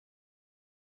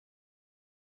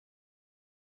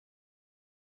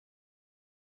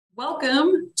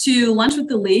Welcome to Lunch with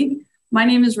the League. My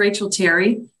name is Rachel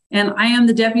Terry, and I am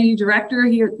the Deputy Director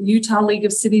here at the Utah League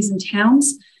of Cities and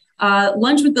Towns.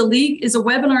 Lunch with the League is a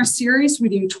webinar series we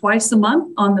do twice a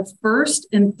month on the first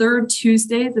and third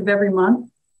Tuesdays of every month.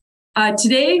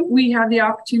 Today, we have the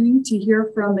opportunity to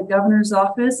hear from the Governor's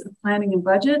Office of Planning and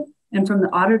Budget and from the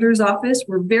Auditor's Office.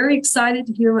 We're very excited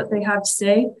to hear what they have to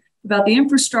say about the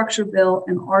infrastructure bill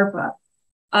and ARPA.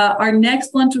 Our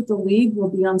next Lunch with the League will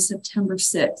be on September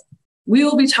 6th. We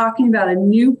will be talking about a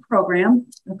new program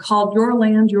called Your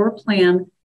Land, Your Plan,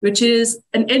 which is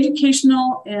an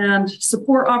educational and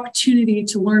support opportunity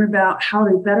to learn about how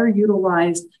to better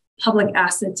utilize public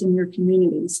assets in your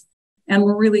communities. And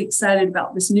we're really excited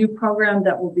about this new program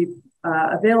that will be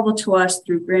available to us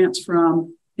through grants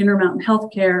from Intermountain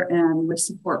Healthcare and with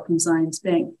support from Zions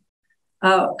Bank.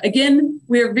 Again,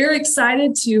 we're very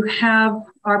excited to have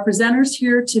our presenters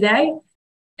here today,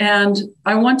 and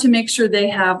I want to make sure they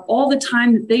have all the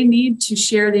time that they need to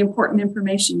share the important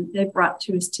information that they've brought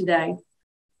to us today.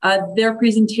 Their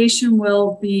presentation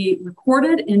will be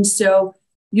recorded, and so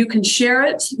you can share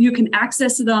it. You can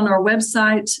access it on our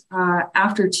website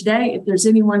after today if there's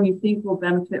anyone you think will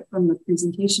benefit from the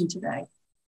presentation today.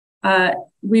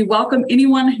 We welcome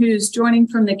anyone who's joining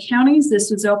from the counties.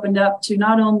 This was opened up to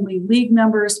not only League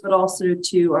members, but also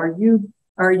to our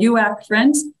UAC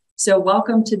friends. So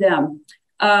welcome to them.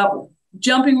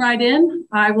 Jumping right in,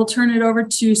 I will turn it over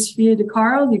to Sophia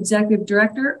DiCaro, the Executive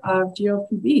Director of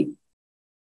GOPB.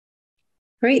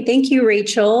 Great. Thank you,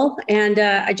 Rachel. And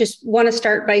I just want to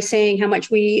start by saying how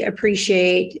much we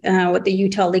appreciate what the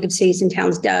Utah League of Cities and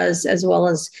Towns does, as well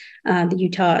as the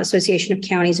Utah Association of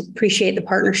Counties. Appreciate the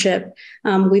partnership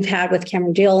we've had with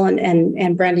Cameron Gill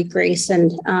and Brandy Grace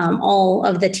and all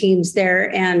of the teams there.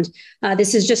 And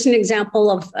this is just an example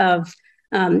of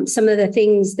some of the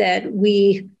things that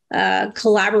we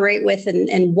collaborate with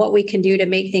and what we can do to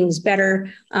make things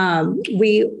better.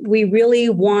 We really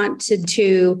wanted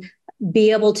to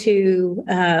be able to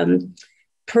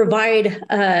provide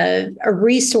a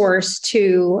resource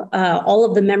to all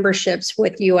of the memberships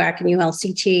with UAC and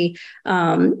ULCT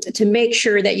to make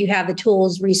sure that you have the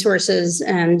tools, resources,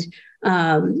 and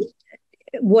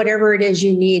whatever it is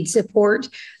you need, support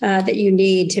that you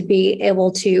need to be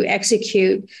able to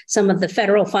execute some of the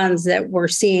federal funds that we're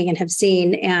seeing and have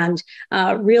seen. And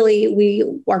really,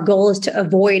 our goal is to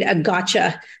avoid a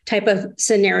gotcha type of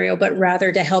scenario, but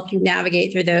rather to help you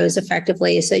navigate through those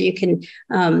effectively so you can,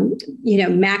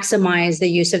 maximize the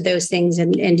use of those things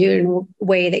and do it in a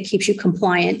way that keeps you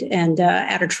compliant and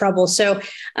out of trouble. So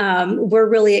we're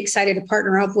really excited to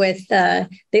partner up with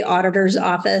the Auditor's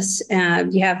Office.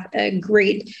 You have a great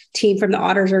team from the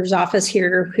Auditor's Office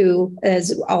here who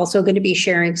is also going to be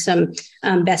sharing some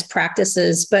best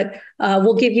practices, but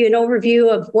we'll give you an overview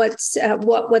of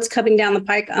what's coming down the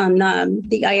pike on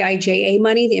the IIJA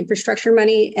money, the infrastructure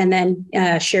money, and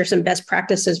then share some best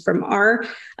practices from our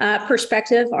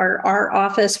perspective. Our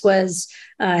office was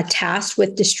tasked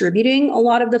with distributing a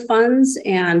lot of the funds,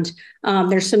 and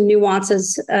there's some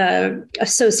nuances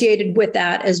associated with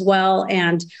that as well.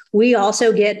 And we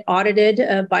also get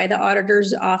audited by the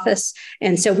Auditor's Office.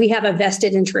 And so we have a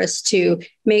vested interest to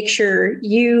make sure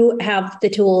you have the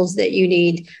tools that you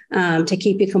need to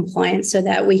keep you compliant so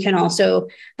that we can also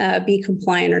be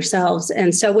compliant ourselves.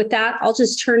 And so with that, I'll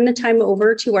just turn the time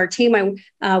over to our team.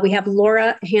 We have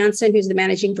Laura Hanson, who's the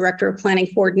Managing Director of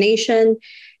Planning Coordination,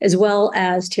 as well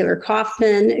as Taylor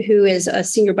Kauffman, who is a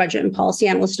Senior Budget and Policy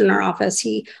Analyst in our office.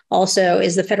 He also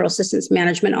is the Federal Assistance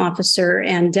Management Officer.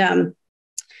 And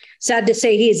sad to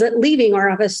say, he's leaving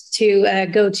our office to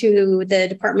go to the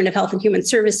Department of Health and Human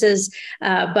Services,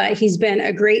 but he's been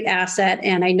a great asset,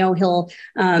 and I know he'll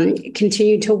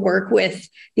continue to work with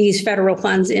these federal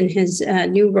funds in his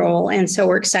new role. And so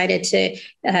we're excited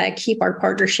to keep our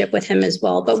partnership with him as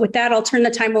well. But with that, I'll turn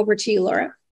the time over to you,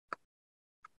 Laura.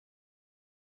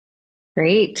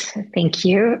 Great. Thank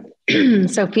you,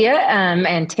 Sophia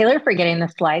and Taylor, for getting the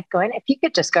slides going. If you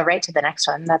could just go right to the next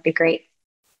one, that'd be great.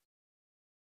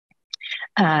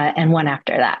 And one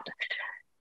after that.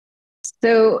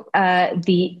 So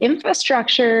the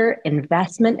Infrastructure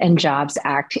Investment and Jobs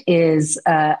Act is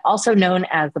also known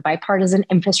as the Bipartisan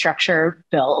Infrastructure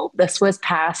Bill. This was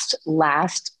passed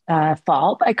last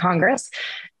fall by Congress.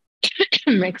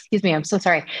 Excuse me, I'm so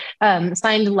sorry.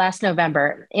 Signed last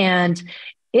November. And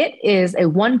it is a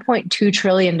 $1.2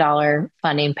 trillion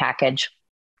funding package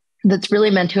that's really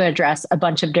meant to address a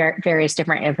bunch of various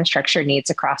different infrastructure needs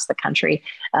across the country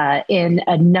in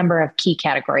a number of key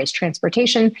categories: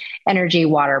 transportation, energy,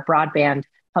 water, broadband,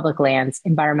 public lands,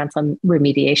 environmental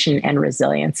remediation, and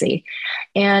resiliency.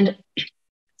 And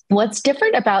What's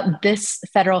different about this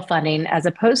federal funding as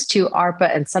opposed to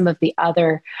ARPA and some of the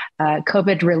other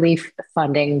COVID relief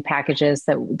funding packages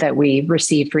that we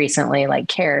received recently, like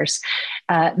CARES,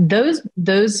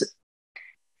 those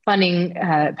funding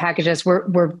packages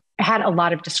had a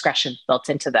lot of discretion built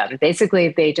into them. Basically,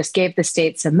 they just gave the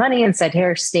state some money and said,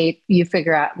 here, state, you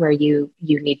figure out where you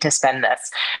need to spend this.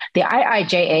 The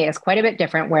IIJA is quite a bit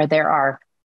different, where there are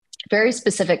very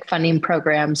specific funding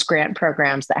programs, grant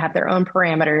programs that have their own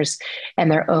parameters and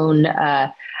their own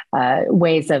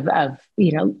ways of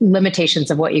limitations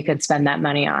of what you can spend that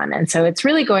money on. And so it's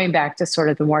really going back to sort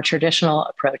of the more traditional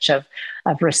approach of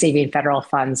receiving federal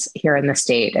funds here in the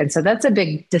state. And so that's a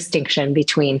big distinction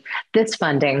between this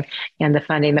funding and the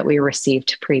funding that we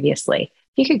received previously.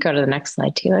 You could go to the next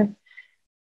slide, Taylor.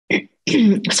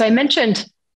 So I mentioned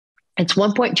it's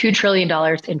 $1.2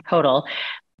 trillion in total.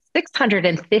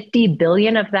 $650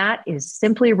 billion of that is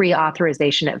simply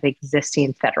reauthorization of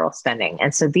existing federal spending.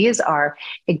 And so these are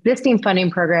existing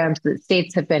funding programs that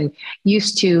states have been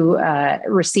used to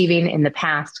receiving in the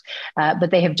past,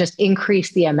 but they have just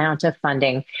increased the amount of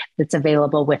funding that's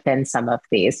available within some of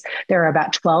these. There are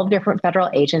about 12 different federal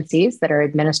agencies that are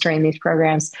administering these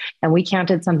programs, and we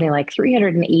counted something like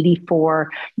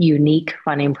 384 unique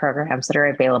funding programs that are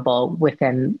available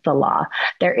within the law.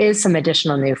 There is some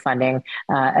additional new funding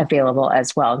available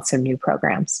as well, and some new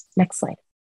programs. Next slide.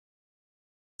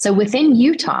 So within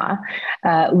Utah,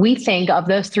 we think of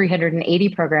those 380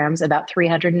 programs, about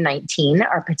 319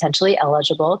 are potentially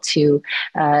eligible to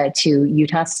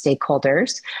Utah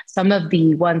stakeholders. Some of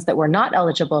the ones that we're not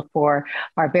eligible for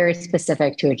are very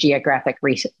specific to a geographic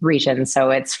region. So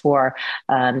it's for,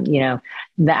 the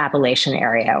Appalachian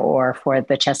area or for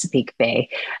the Chesapeake Bay.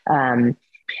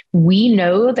 We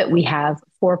know that we have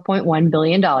 $4.1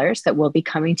 billion that will be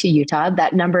coming to Utah.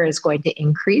 That number is going to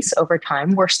increase over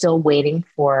time. We're still waiting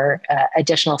for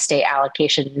additional state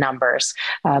allocation numbers,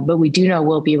 but we do know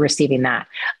we'll be receiving that.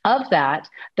 Of that,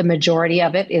 the majority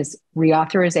of it is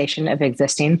reauthorization of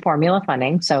existing formula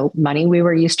funding, so money we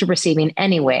were used to receiving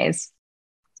anyways.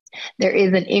 There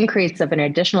is an increase of an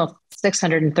additional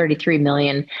 $633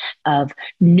 million of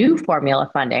new formula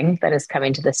funding that is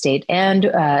coming to the state. And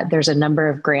there's a number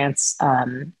of grants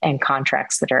and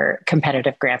contracts that are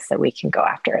competitive grants that we can go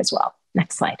after as well.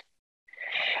 Next slide.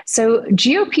 So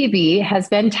GOPB has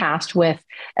been tasked with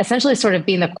essentially sort of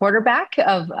being the quarterback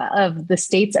of the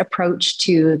state's approach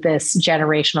to this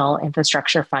generational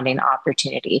infrastructure funding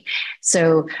opportunity.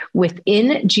 So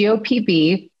within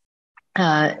GOPB,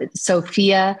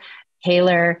 Sophia,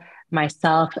 Taylor,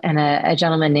 myself, and a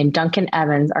gentleman named Duncan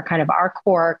Evans are kind of our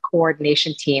core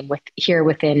coordination team here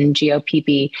within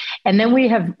GOPB. And then we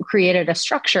have created a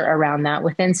structure around that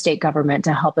within state government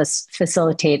to help us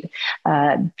facilitate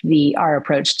our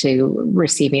approach to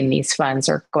receiving these funds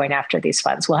or going after these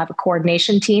funds. We'll have a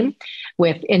coordination team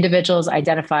with individuals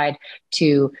identified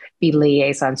to be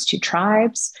liaisons to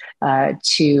tribes,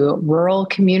 to rural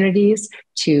communities,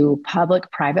 to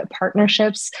public-private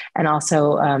partnerships, and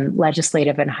also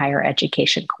legislative and higher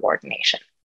education coordination.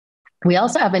 We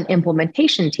also have an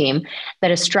implementation team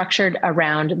that is structured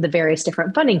around the various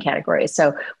different funding categories.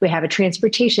 So we have a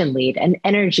transportation lead, an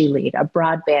energy lead, a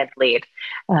broadband lead,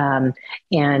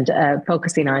 and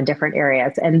focusing on different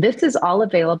areas. And this is all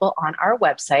available on our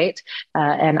website.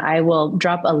 And I will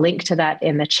drop a link to that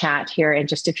in the chat here in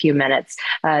just a few minutes,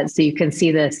 so you can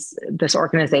see this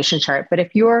organization chart. But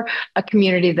if you're a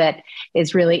community that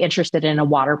is really interested in a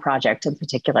water project in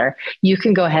particular, you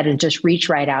can go ahead and just reach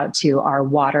right out to our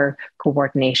water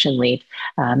coordination lead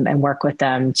and work with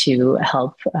them to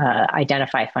help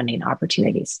identify funding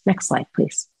opportunities. Next slide,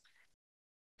 please.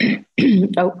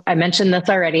 Oh, I mentioned this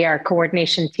already, our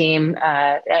coordination team.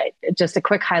 Just a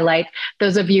quick highlight.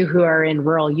 Those of you who are in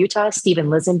rural Utah, Stephen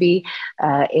Lisenby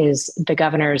is the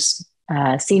governor's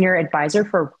senior advisor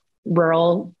for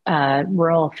rural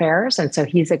affairs. And so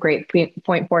he's a great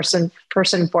point person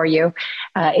for you.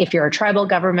 If you're a tribal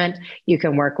government, you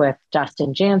can work with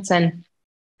Justin Jansen.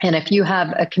 And if you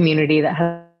have a community that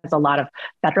has a lot of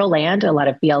federal land, a lot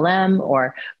of BLM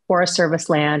or Forest Service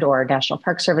land or National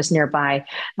Park Service nearby,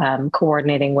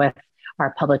 coordinating with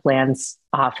our Public Lands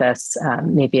Office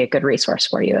may be a good resource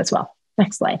for you as well.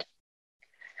 Next slide.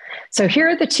 So here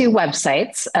are the two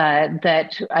websites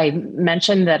that I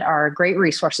mentioned that are great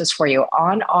resources for you.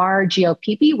 On our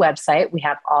GOPB website, we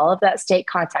have all of that state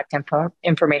contact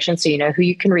information, so you know who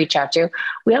you can reach out to.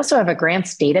 We also have a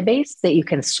grants database that you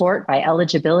can sort by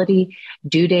eligibility,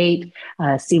 due date,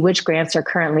 see which grants are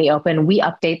currently open. We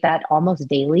update that almost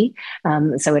daily,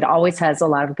 so it always has a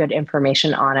lot of good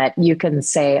information on it. You can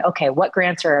say, okay, what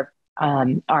grants are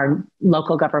are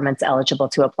local governments eligible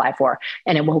to apply for,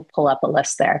 and it will pull up a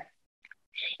list there.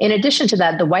 In addition to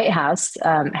that, the White House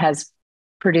has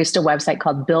produced a website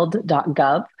called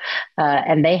build.gov,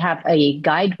 and they have a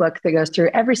guidebook that goes through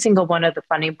every single one of the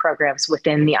funding programs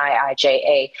within the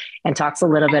IIJA and talks a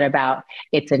little bit about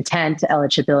its intent,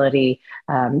 eligibility,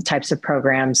 types of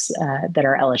programs that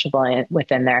are eligible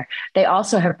within there. They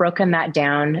also have broken that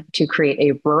down to create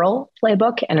a rural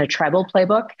playbook and a tribal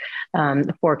playbook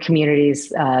for communities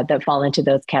that fall into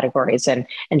those categories and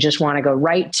just want to go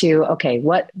right to, okay,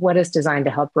 what is designed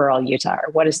to help rural Utah,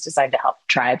 or what is designed to help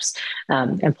tribes,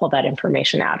 and pull that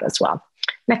information out as well.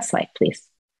 Next slide, please.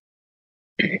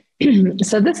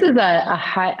 So this is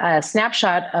a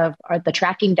snapshot of the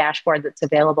tracking dashboard that's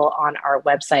available on our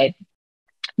website.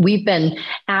 We've been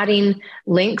adding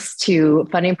links to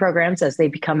funding programs as they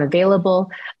become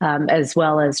available, as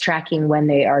well as tracking when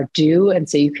they are due. And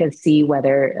so you can see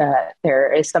whether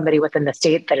there is somebody within the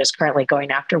state that is currently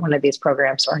going after one of these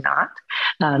programs or not.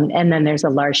 And then there's a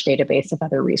large database of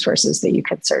other resources that you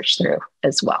can search through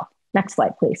as well. Next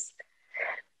slide, please.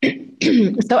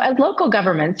 So as local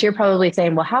governments, you're probably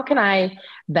saying, well, how can I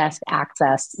best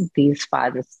access these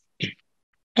funds?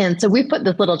 And so we put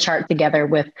this little chart together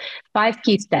with 5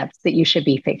 key steps that you should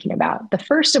be thinking about. The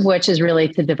first of which is really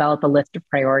to develop a list of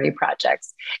priority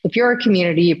projects. If you're a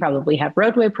community, you probably have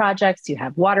roadway projects, you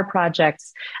have water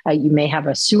projects, you may have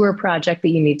a sewer project that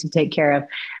you need to take care of.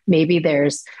 Maybe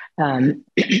there's a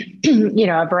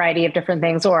variety of different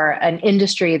things, or an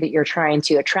industry that you're trying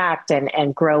to attract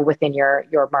and grow within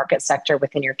your market sector,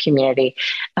 within your community.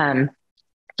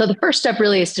 So the first step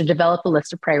really is to develop a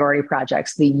list of priority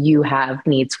projects that you have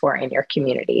needs for in your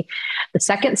community. The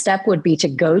second step would be to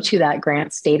go to that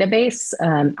grants database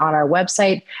on our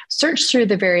website, search through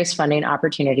the various funding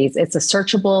opportunities. It's a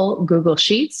searchable Google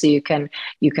Sheet, so you can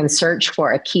search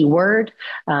for a keyword,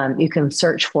 you can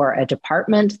search for a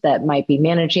department that might be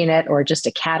managing it, or just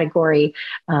a category,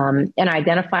 and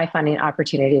identify funding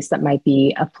opportunities that might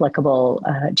be applicable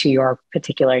to your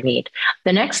particular need.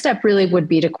 The next step really would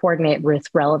be to coordinate with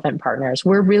relevant partners.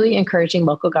 We're really encouraging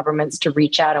local governments to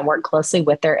reach out and work closely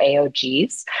with their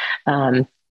AOGs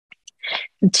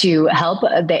to help.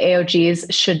 The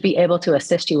AOGs should be able to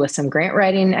assist you with some grant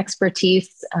writing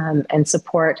expertise and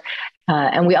support.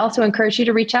 And we also encourage you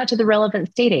to reach out to the relevant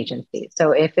state agencies.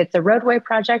 So if it's a roadway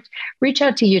project, reach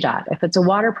out to UDOT. If it's a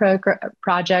water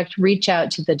project, reach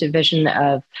out to the Division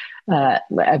of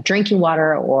Drinking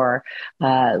Water, or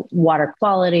water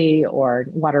quality, or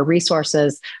water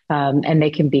resources, and they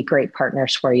can be great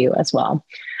partners for you as well.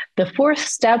 The fourth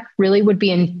step really would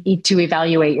be to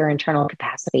evaluate your internal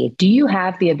capacity. Do you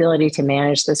have the ability to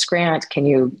manage this grant? Can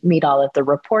you meet all of the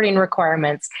reporting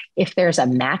requirements? If there's a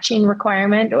matching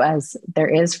requirement, as there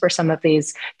is for some of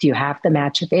these, do you have the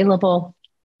match available?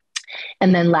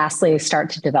 And then lastly, start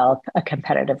to develop a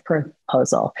competitive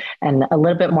proposal. And a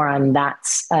little bit more on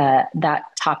that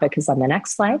topic is on the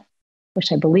next slide,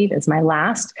 which I believe is my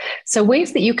last. So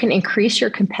ways that you can increase your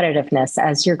competitiveness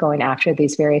as you're going after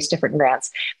these various different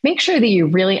grants. Make sure that you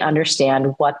really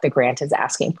understand what the grant is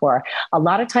asking for. A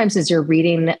lot of times as you're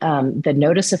reading the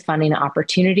Notice of Funding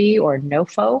Opportunity, or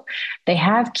NOFO, they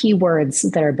have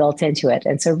keywords that are built into it.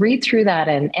 And so read through that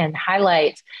and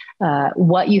highlight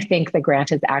what you think the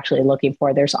grant is actually looking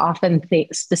for. There's often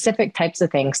specific types of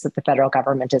things that the federal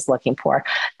government is looking for.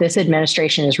 This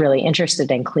administration is really interested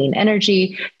in clean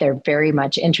energy. They're very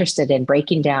much interested in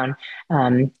breaking down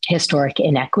historic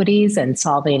inequities and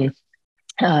solving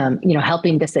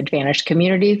helping disadvantaged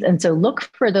communities. And so look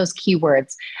for those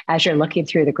keywords as you're looking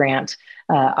through the grant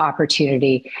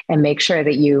opportunity, and make sure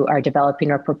that you are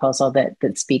developing a proposal that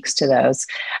speaks to those.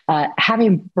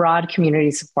 Having broad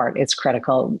community support is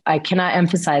critical. I cannot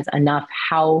emphasize enough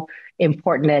how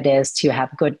important it is to have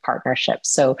good partnerships.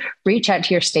 So reach out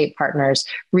to your state partners,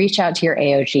 reach out to your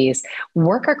AOGs,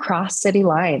 work across city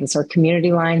lines or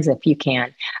community lines if you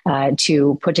can,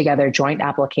 to put together joint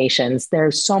applications.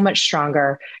 They're so much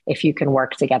stronger if you can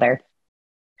work together.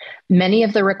 Many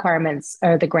of the requirements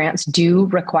or the grants do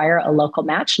require a local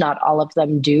match. Not all of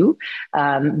them do,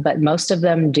 but most of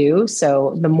them do.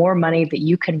 So the more money that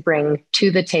you can bring to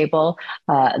the table,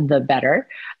 the better.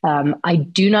 I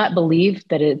do not believe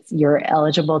that you're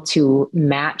eligible to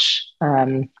match,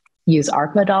 use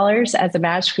ARPA dollars as a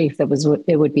match, because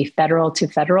it would be federal to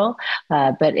federal.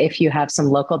 But if you have some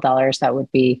local dollars, that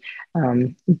would be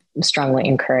strongly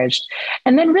encouraged.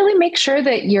 And then really make sure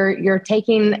that you're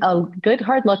taking a good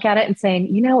hard look at it and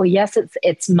saying, yes,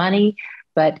 it's money,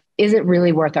 but is it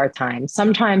really worth our time?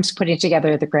 Sometimes putting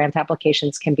together the grant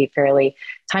applications can be fairly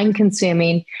time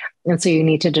consuming. And so you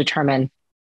need to determine,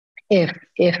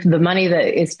 if the money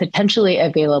that is potentially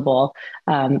available,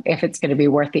 if it's going to be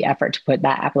worth the effort to put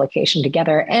that application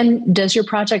together. And does your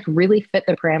project really fit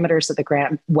the parameters of the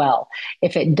grant well?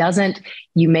 If it doesn't,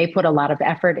 you may put a lot of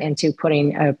effort into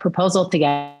putting a proposal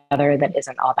together that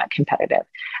isn't all that competitive.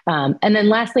 And then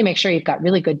lastly, make sure you've got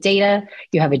really good data,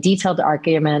 you have a detailed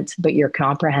argument, but you're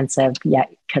comprehensive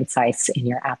yet concise in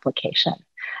your application.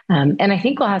 And I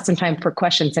think we'll have some time for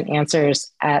questions and answers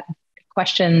at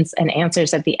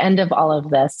the end of all of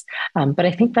this. But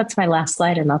I think that's my last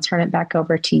slide, and I'll turn it back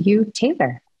over to you,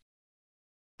 Taylor.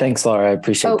 Thanks, Laura. I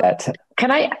appreciate that.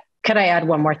 Can I add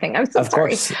one more thing? I'm so sorry. Of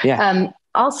course, yeah.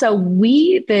 Also,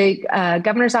 the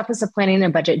Governor's Office of Planning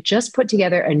and Budget just put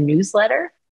together a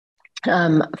newsletter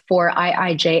for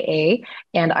IIJA.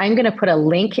 And I'm going to put a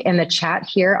link in the chat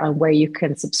here on where you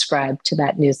can subscribe to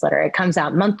that newsletter. It comes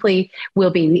out monthly.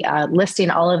 We'll be listing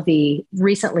all of the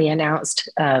recently announced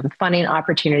funding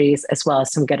opportunities, as well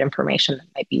as some good information that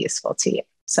might be useful to you.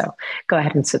 So go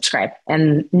ahead and subscribe.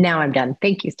 And now I'm done.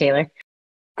 Thank you, Taylor.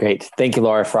 Great. Thank you,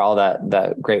 Laura, for all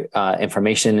that great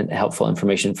information and helpful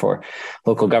information for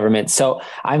local government. So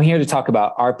I'm here to talk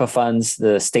about ARPA funds,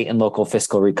 the state and local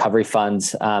fiscal recovery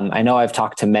funds. I know I've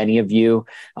talked to many of you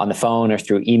on the phone or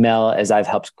through email as I've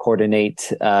helped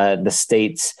coordinate the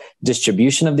state's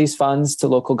distribution of these funds to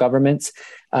local governments.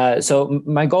 So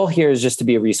my goal here is just to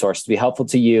be a resource, to be helpful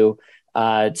to you,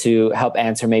 to help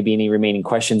answer maybe any remaining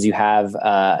questions you have.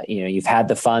 You've had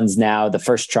the funds now, the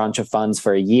first tranche of funds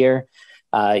for a year.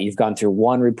 You've gone through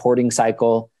one reporting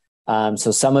cycle.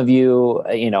 So some of you,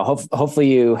 hopefully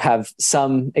you have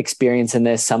some experience in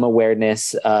this, some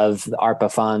awareness of the ARPA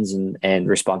funds and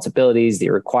responsibilities,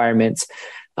 the requirements.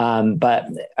 But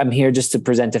I'm here just to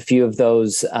present a few of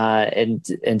those and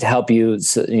to help you,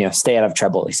 stay out of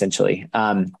trouble, essentially.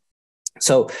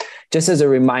 So just as a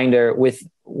reminder, with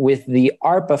the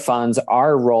ARPA funds,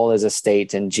 our role as a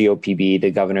state and GOPB,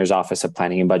 the Governor's Office of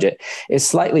Planning and Budget, is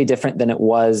slightly different than it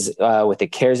was with the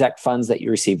CARES Act funds that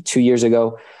you received 2 years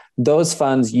ago. Those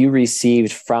funds you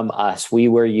received from us.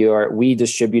 We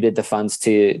distributed the funds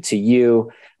to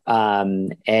you,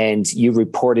 and you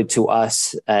reported to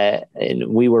us, and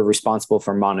we were responsible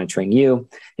for monitoring you.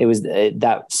 It was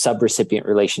that subrecipient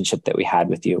relationship that we had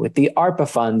with you. With the ARPA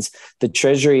funds, the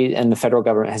Treasury and the federal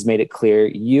government has made it clear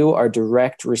you are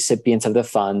direct recipients of the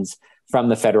funds from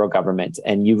the federal government,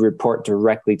 and you report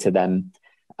directly to them.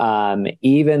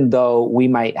 Even though we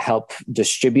might help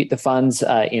distribute the funds,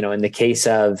 in the case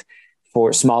of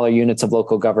for smaller units of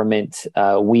local government,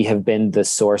 we have been the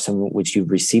source in which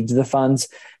you've received the funds,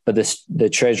 but the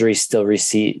Treasury still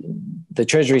views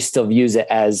it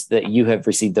as that you have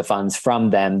received the funds from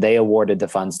them. They awarded the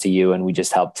funds to you, and we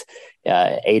just helped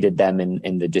aided them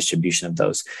in the distribution of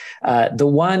those.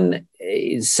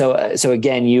 So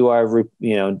again, you are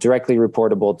directly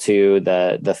reportable to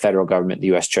the federal government, the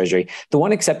U.S. Treasury. The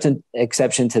one exception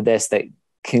to this that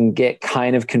can get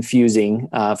kind of confusing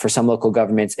for some local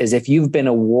governments is if you've been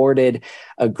awarded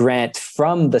a grant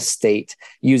from the state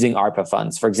using ARPA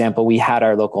funds. For example, we had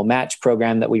our local match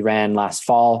program that we ran last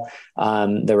fall.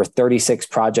 There were 36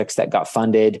 projects that got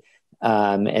funded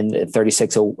and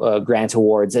 36 grant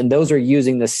awards, and those are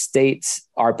using the state's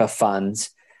ARPA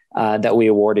funds that we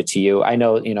awarded to you. I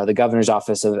know, the Governor's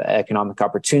Office of Economic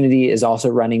Opportunity is also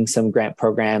running some grant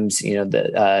programs.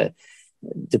 The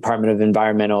Department of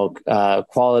Environmental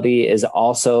Quality is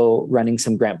also running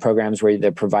some grant programs where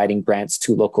they're providing grants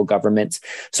to local governments.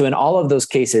 So in all of those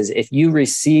cases, if you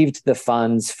received the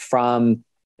funds from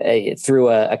through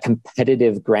a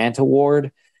competitive grant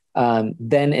award,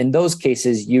 then in those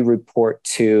cases, you report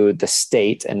to the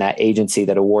state and that agency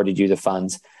that awarded you the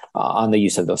funds on the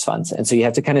use of those funds. And so you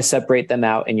have to kind of separate them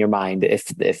out in your mind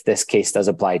if this case does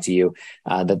apply to you,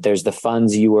 that there's the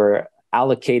funds you were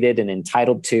allocated and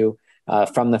entitled to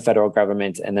from the federal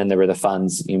government, and then there were the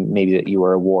funds maybe that you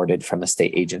were awarded from a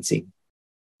state agency.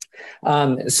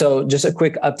 So just a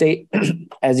quick update.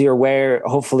 As you're aware,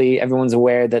 hopefully everyone's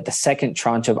aware that the second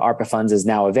tranche of ARPA funds is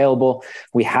now available.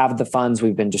 We have the funds.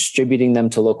 We've been distributing them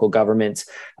to local governments.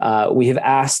 We have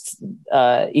asked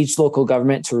each local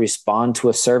government to respond to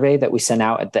a survey that we sent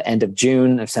out at the end of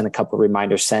June. I've sent a couple of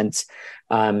reminders since.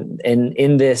 And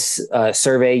in this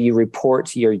survey, you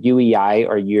report your UEI,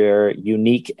 or your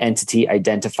unique entity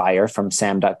identifier, from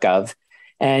sam.gov,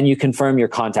 and you confirm your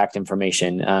contact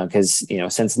information because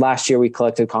since last year we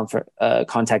collected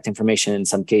contact information. In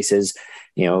some cases,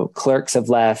 clerks have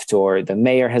left or the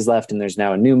mayor has left, and there's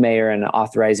now a new mayor and an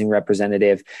authorizing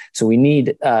representative. So we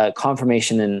need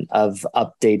confirmation of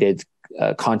updated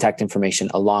contact information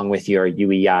along with your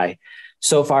UEI.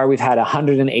 So far, we've had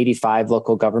 185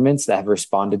 local governments that have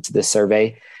responded to this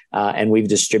survey. and we've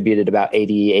distributed about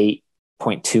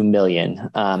 88.2 million.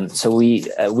 So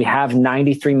we have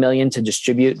 93 million to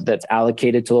distribute that's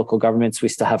allocated to local governments. We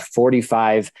still have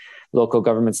 45 local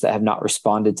governments that have not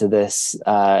responded to this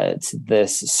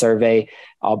survey.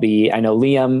 I know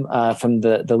Liam from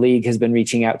the league has been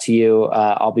reaching out to you.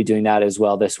 I'll be doing that as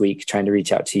well this week, trying to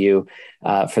reach out to you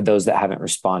for those that haven't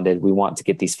responded. We want to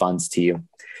get these funds to you.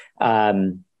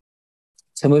 So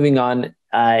moving on,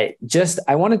 I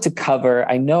wanted to cover,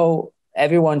 I know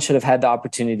everyone should have had the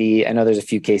opportunity. I know there's a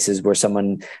few cases where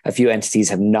a few entities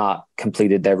have not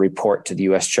completed their report to the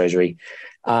U.S. Treasury.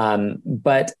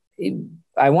 But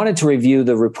I wanted to review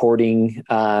the reporting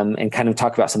and kind of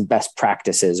talk about some best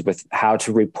practices with how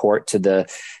to report to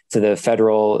the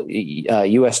federal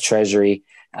U.S. Treasury,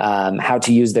 how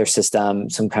to use their system,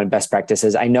 some kind of best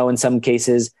practices. I know in some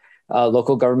cases,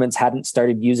 local governments hadn't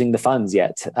started using the funds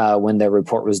yet when their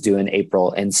report was due in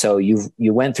April. And so you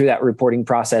went through that reporting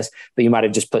process, but you might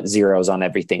have just put zeros on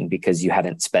everything because you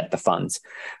hadn't spent the funds.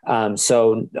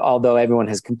 So although everyone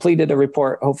has completed a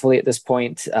report, hopefully at this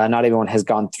point, not everyone has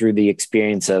gone through the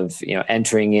experience of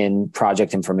entering in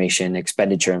project information,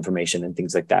 expenditure information, and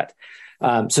things like that.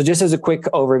 So just as a quick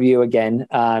overview again,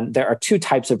 there are two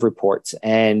types of reports,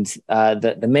 and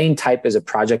the main type is a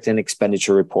project and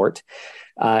expenditure report.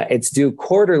 It's due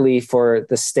quarterly for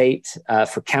the state,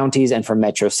 for counties, and for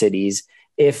metro cities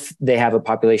if they have a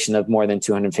population of more than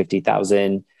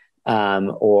 250,000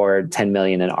 or 10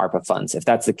 million in ARPA funds. If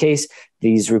that's the case,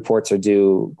 these reports are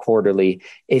due quarterly.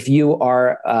 If you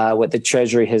are what the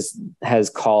Treasury has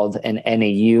called an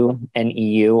NEU,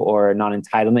 or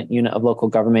non-entitlement unit of local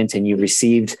government, and you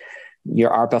received your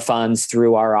ARPA funds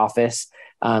through our office,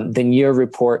 then your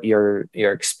report, your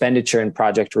expenditure and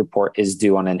project report is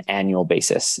due on an annual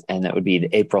basis, and that would be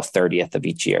April 30th of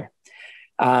each year.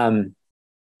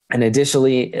 And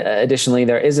additionally,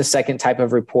 there is a second type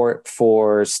of report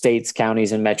for states,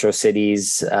 counties, and metro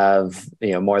cities of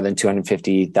more than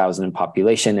 250,000 in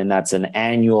population, and that's an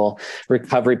annual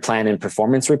recovery plan and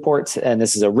performance report. And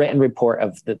this is a written report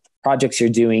of the projects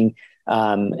you're doing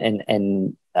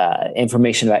and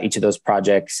information about each of those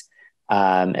projects,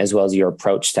 as well as your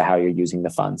approach to how you're using the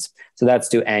funds. So that's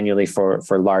due annually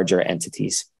for larger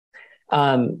entities.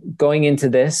 Going into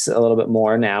this a little bit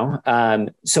more now.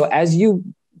 So as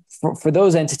for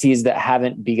those entities that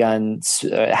hadn't begun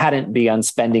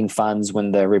spending funds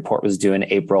when the report was due in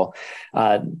April,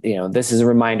 this is a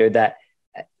reminder that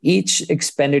each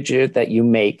expenditure that you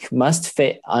make must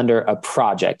fit under a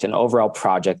project, an overall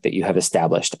project that you have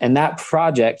established. And that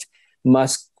project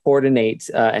must coordinate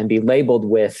and be labeled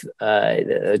with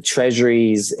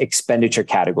Treasury's expenditure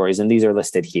categories. And these are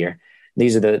listed here.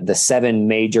 These are the 7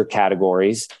 major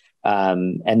categories.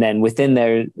 And then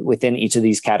within each of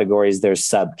these categories, there's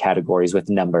subcategories with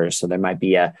numbers. So there might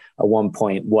be a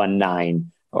 1.19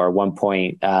 or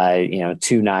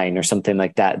 1.29 or something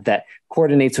like that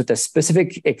coordinates with a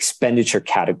specific expenditure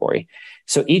category.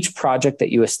 So each project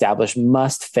that you establish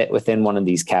must fit within one of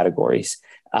these categories.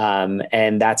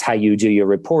 And that's how you do your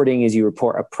reporting. Is you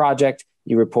report a project,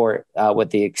 you report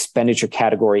what the expenditure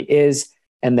category is,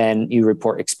 and then you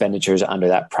report expenditures under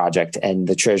that project. And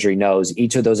the Treasury knows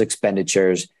each of those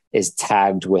expenditures is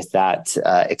tagged with that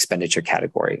expenditure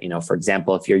category. For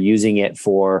example, if you're using it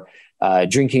for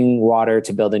drinking water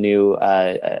to build a new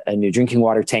drinking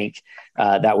water tank,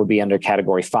 that would be under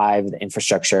category 5, the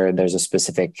infrastructure. There's a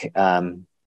specific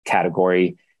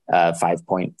category, 5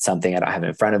 point something. I don't have it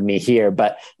in front of me here,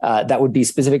 but that would be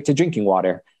specific to drinking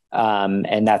water.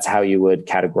 And that's how you would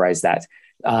categorize that.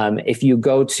 If you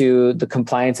go to the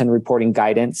compliance and reporting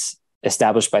guidance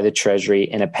established by the Treasury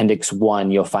in Appendix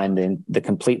 1, you'll find the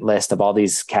complete list of all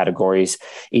these categories,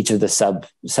 each of the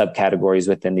subcategories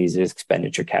within these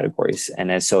expenditure categories.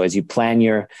 And as you plan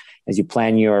your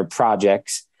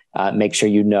projects, make sure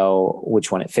you know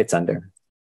which one it fits under.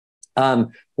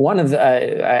 One of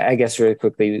the, I guess really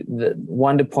quickly, the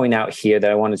one to point out here that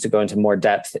I wanted to go into more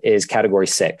depth is category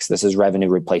 6. This is revenue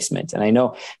replacement. And I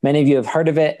know many of you have heard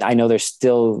of it. I know there's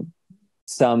still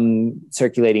some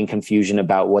circulating confusion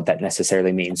about what that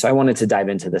necessarily means. So I wanted to dive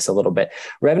into this a little bit.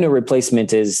 Revenue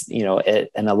replacement is,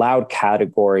 an allowed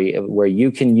category where you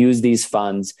can use these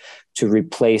funds to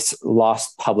replace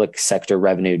lost public sector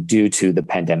revenue due to the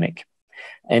pandemic.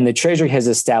 And the Treasury has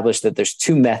established that there's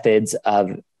 2 methods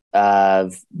of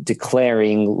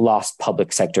declaring lost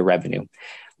public sector revenue.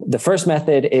 The first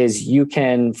method is you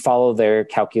can follow their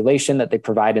calculation that they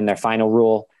provide in their final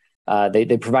rule.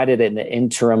 They provided an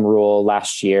interim rule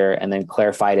last year and then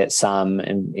clarified it some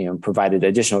and provided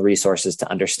additional resources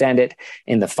to understand it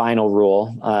in the final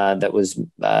rule that was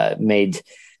made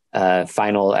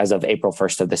final as of April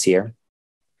 1st of this year.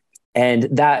 And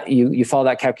that you follow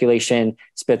that calculation,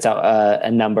 spits out a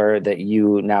number that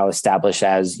you now establish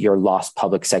as your lost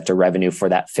public sector revenue for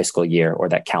that fiscal year or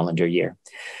that calendar year.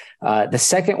 The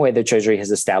second way the Treasury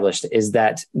has established is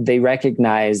that they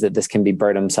recognize that this can be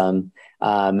burdensome,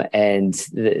 and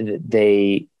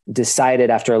they decided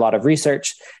after a lot of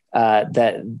research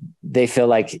that they feel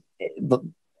like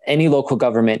any local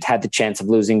government had the chance of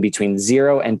losing between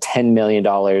 $0 and $10 million.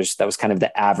 That was kind of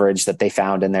the average that they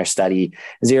found in their study,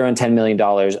 $0 and $10 million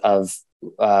of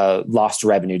lost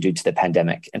revenue due to the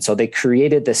pandemic. And so they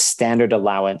created this standard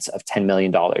allowance of $10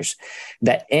 million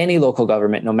that any local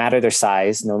government, no matter their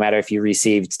size, no matter if you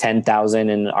received 10,000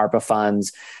 in ARPA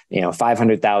funds,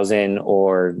 500,000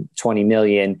 or 20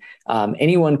 million,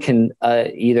 anyone can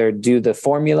either do the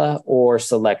formula or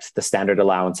select the standard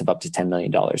allowance of up to $10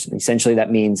 million. And essentially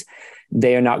that means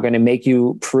they are not going to make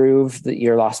you prove that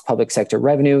your lost public sector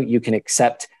revenue. You can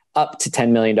accept up to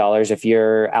 $10 million. If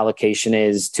your allocation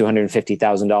is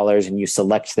 $250,000 and you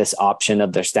select this option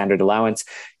of their standard allowance,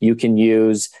 you can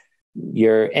use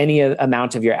any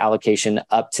amount of your allocation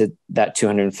up to that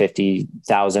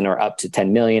 250,000 or up to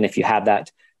 10 million if you have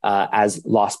that as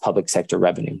lost public sector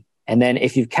revenue. And then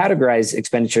if you've categorized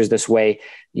expenditures this way,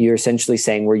 you're essentially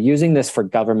saying we're using this for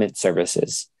government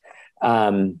services.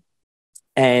 Something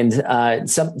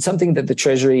that the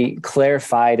Treasury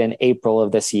clarified in April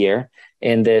of this year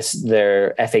in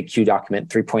their FAQ document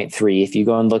 3.3, if you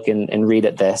go and look and read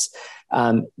at this,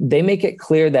 they make it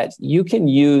clear that you can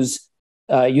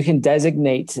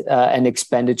designate an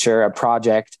expenditure, a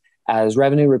project, as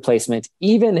revenue replacement,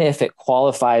 even if it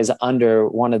qualifies under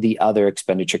one of the other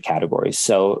expenditure categories.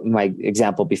 So my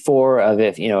example before of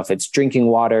if it's drinking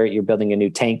water, you're building a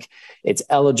new tank, it's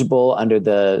eligible under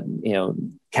the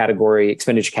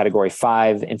expenditure category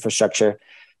 5 infrastructure.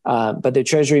 But the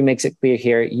Treasury makes it clear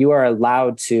here, you are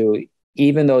allowed to,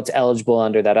 even though it's eligible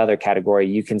under that other category,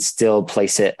 you can still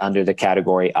place it under the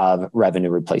category of revenue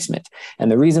replacement. And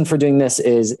the reason for doing this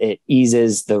is it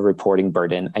eases the reporting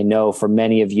burden. I know for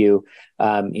many of you,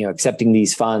 accepting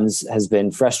these funds has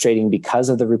been frustrating because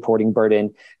of the reporting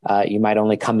burden. You might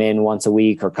only come in once a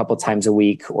week or a couple times a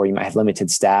week, or you might have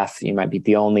limited staff. You might be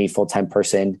the only full-time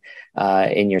person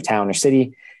in your town or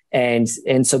city. And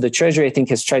so the Treasury, I think,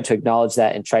 has tried to acknowledge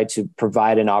that and tried to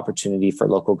provide an opportunity for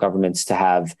local governments to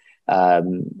have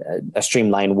a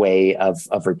streamlined way of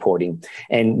reporting.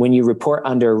 And when you report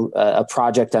under a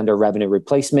project under revenue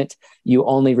replacement, you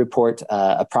only report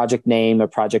a project name, a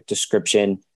project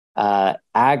description,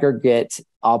 aggregate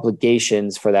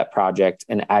obligations for that project,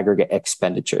 and aggregate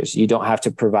expenditures. You don't have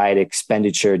to provide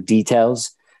expenditure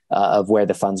details of where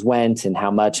the funds went and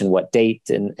how much and what date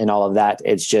and all of that.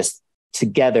 It's just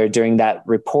together during that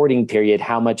reporting period,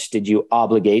 how much did you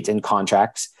obligate in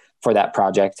contracts for that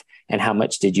project, and how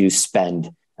much did you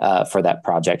spend for that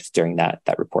project during that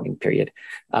reporting period.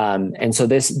 And so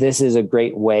this is a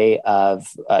great way of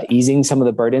easing some of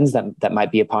the burdens that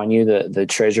might be upon you. The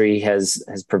Treasury has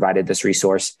provided this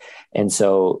resource. And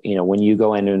so, when you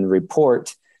go in and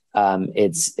report,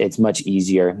 it's much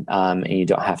easier, and you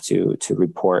don't have to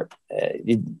report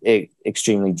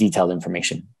extremely detailed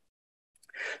information.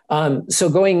 So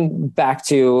going back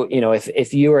to,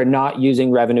 if you are not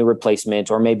using revenue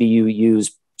replacement, or maybe you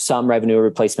use some revenue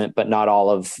replacement, but not all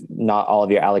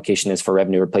of your allocation is for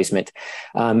revenue replacement.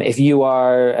 If you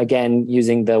are, again,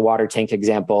 using the water tank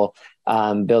example,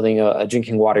 building a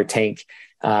drinking water tank,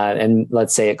 and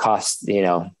let's say it costs,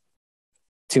 $2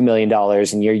 million,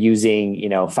 and you're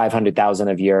using, 500,000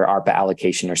 of your ARPA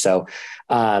allocation or so,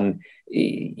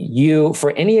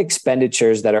 for any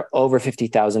expenditures that are over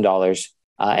 $50,000,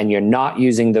 and you're not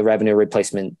using the revenue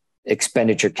replacement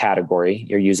expenditure category,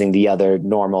 you're using the other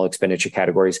normal expenditure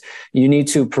categories, you need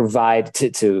to provide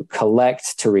to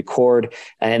collect, to record,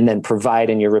 and then provide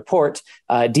in your report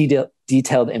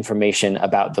detailed information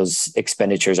about those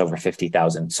expenditures over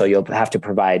 50,000. So you'll have to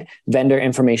provide vendor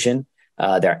information,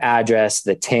 their address,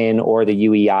 the TIN or the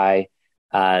UEI,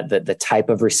 the type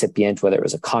of recipient, whether it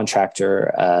was a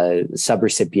contractor,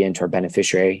 subrecipient, or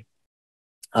beneficiary.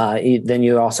 Then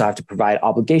you also have to provide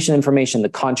obligation information, the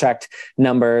contract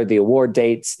number, the award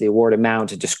dates, the award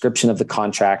amount, a description of the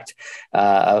contract,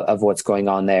 of what's going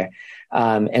on there.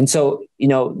 And so,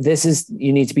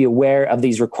 you need to be aware of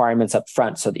these requirements up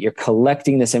front so that you're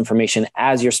collecting this information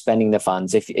as you're spending the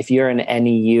funds. If you're an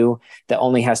NEU that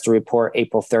only has to report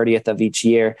April 30th of each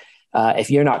year,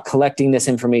 if you're not collecting this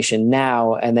information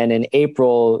now, and then in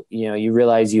April, you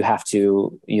realize you have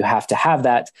to have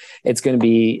that, it's going to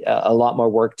be a lot more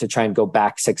work to try and go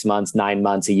back 6 months, 9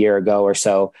 months, a year ago or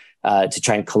so, to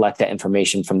try and collect that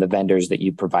information from the vendors that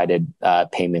you provided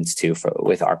payments to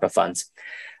with ARPA funds.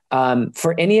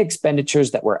 For any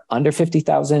expenditures that were under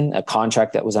 50,000, a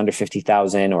contract that was under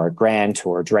 50,000, or a grant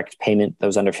or a direct payment that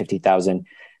was under 50,000,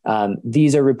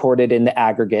 these are reported in the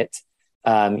aggregate.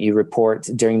 You report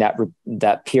during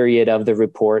that period of the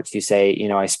report. You say,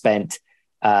 I spent.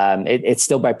 It's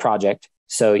still by project,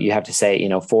 so you have to say,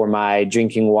 for my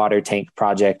drinking water tank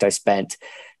project, I spent,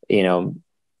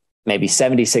 maybe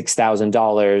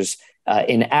 $76,000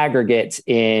 in aggregate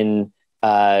in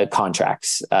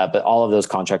contracts, but all of those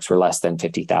contracts were less than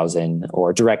 50,000,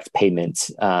 or direct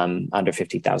payments under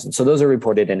 50,000. So those are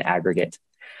reported in aggregate.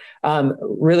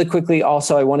 Really quickly,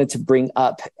 also, I wanted to bring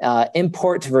up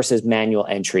import versus manual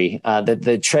entry.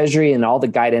 The Treasury and all the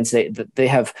guidance, they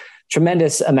have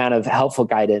tremendous amount of helpful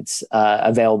guidance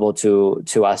available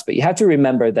to us. But you have to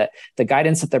remember that the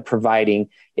guidance that they're providing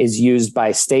is used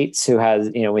by states who has,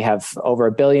 we have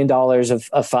over $1 billion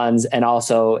of funds, and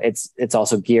also it's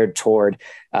also geared toward,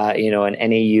 an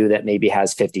NAU that maybe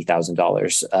has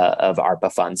 $50,000 of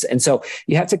ARPA funds. And so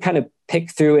you have to kind of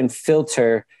pick through and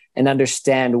filter and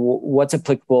understand what's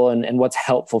applicable and what's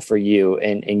helpful for you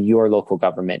in your local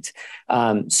government.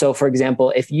 So for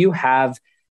example, if you have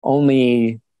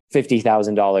only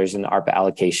 $50,000 in ARPA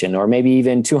allocation, or maybe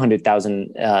even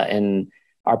 $200,000 in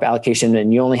ARPA allocation,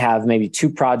 and you only have maybe 2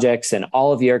 projects and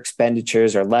all of your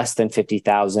expenditures are less than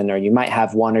 50,000, or you might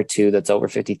have 1 or 2 that's over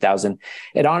 50,000,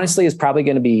 it honestly is probably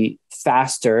going to be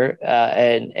faster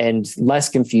and less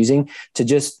confusing to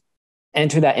just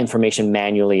enter that information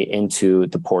manually into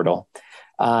the portal.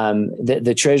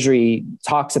 The Treasury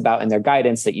talks about in their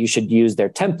guidance that you should use their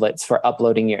templates for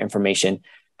uploading your information.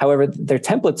 However, their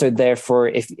templates are there for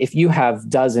if you have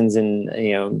dozens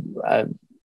and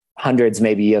hundreds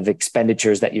maybe of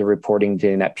expenditures that you're reporting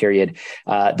during that period,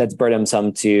 that's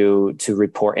burdensome to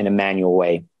report in a manual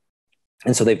way.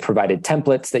 And so they've provided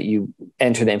templates that you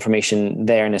enter the information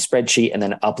there in a spreadsheet and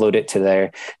then upload it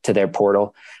to their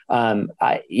portal.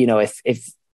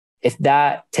 If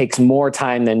that takes more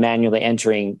time than manually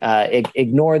entering,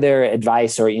 ignore their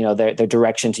advice or their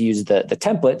direction to use the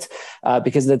template,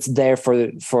 because that's there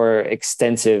for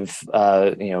extensive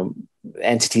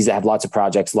entities that have lots of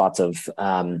projects, lots of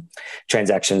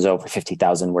transactions over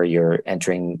 50,000, where you're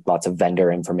entering lots of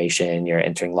vendor information, you're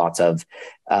entering lots of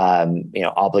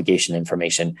obligation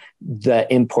information.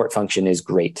 The import function is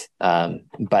great,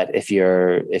 but if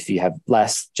you have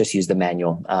less, just use the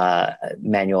manual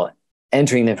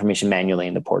entering the information manually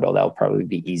in the portal. That will probably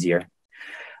be easier.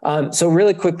 So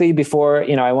really quickly before,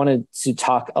 I wanted to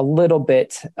talk a little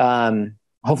bit,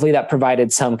 hopefully that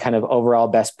provided some kind of overall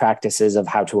best practices of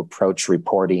how to approach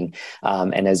reporting.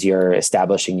 And as you're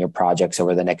establishing your projects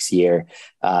over the next year,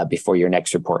 before your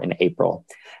next report in April.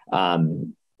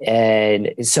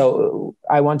 And so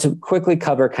I want to quickly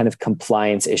cover kind of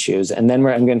compliance issues, and then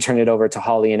I'm going to turn it over to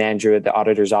Hollie and Andrew at the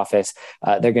auditor's office.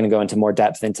 They're going to go into more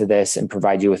depth into this and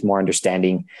provide you with more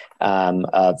understanding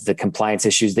of the compliance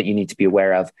issues that you need to be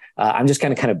aware of. I'm just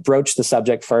going to kind of broach the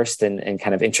subject first and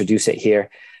kind of introduce it here.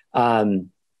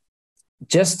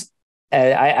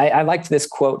 I liked this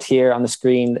quote here on the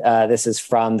screen. This is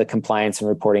from the compliance and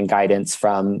reporting guidance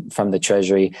from the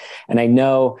Treasury. And I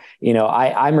know,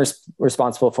 I'm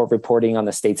responsible for reporting on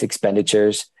the state's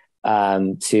expenditures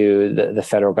to the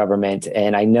federal government.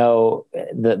 And I know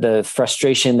the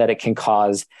frustration that it can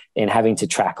cause in having to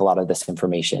track a lot of this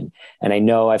information. And I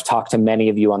know I've talked to many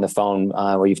of you on the phone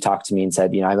where you've talked to me and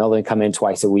said, I'm only come in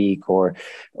twice a week or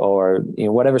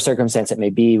whatever circumstance it may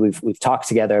be. We've talked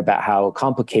together about how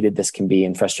complicated this can be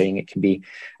and frustrating it can be.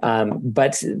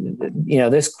 But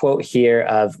this quote here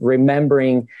of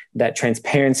remembering that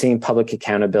transparency and public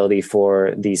accountability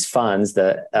for these funds,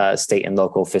 the state and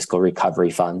local fiscal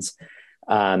recovery funds,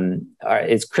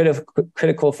 is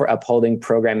critical for upholding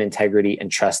program integrity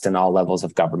and trust in all levels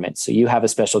of government. So you have a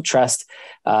special trust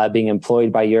being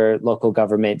employed by your local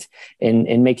government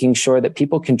in making sure that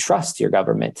people can trust your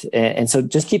government. And so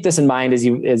just keep this in mind as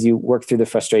you work through the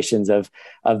frustrations of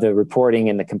the reporting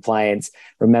and the compliance.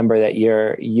 Remember that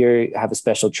you have a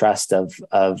special trust of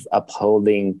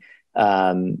upholding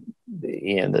the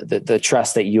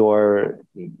trust that your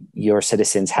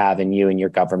citizens have in you and your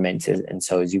government. And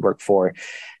so as you work for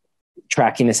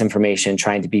tracking this information,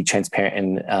 trying to be transparent,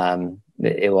 and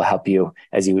it will help you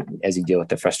as you deal with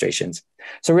the frustrations.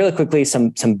 So really quickly,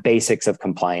 some basics of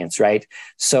compliance, right?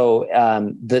 So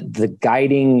the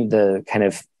kind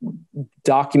of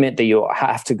document that you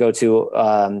have to go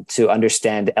to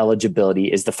understand eligibility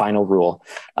is the final rule.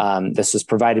 This was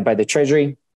provided by the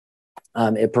Treasury.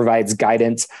 It provides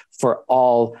guidance for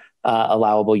all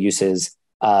allowable uses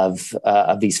of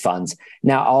these funds.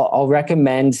 Now, I'll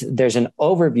recommend there's an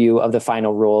overview of the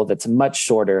final rule that's much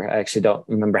shorter. I actually don't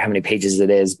remember how many pages it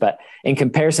is, but in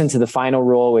comparison to the final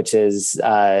rule, which is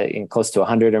close to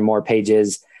 100 or more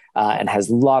pages, and has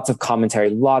lots of commentary,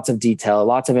 lots of detail,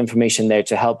 lots of information there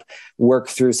to help work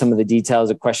through some of the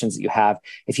details or questions that you have.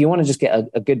 If you want to just get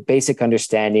a good basic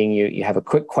understanding, you have a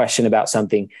quick question about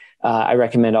something, I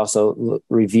recommend also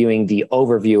reviewing the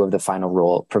overview of the final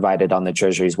rule provided on the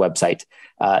Treasury's website.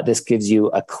 This gives you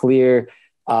a clear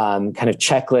kind of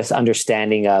checklist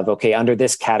understanding of, okay, under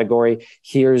this category,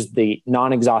 here's the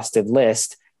non-exhaustive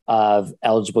list of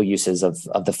eligible uses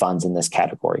of the funds in this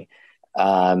category.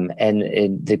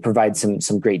 And they provide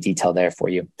some great detail there for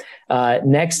you.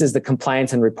 Next is the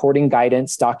compliance and reporting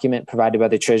guidance document provided by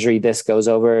the Treasury. This goes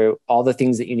over all the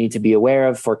things that you need to be aware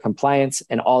of for compliance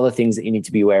and all the things that you need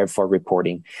to be aware of for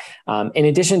reporting. In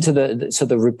addition to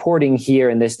the reporting here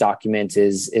in this document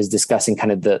is discussing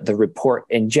kind of the report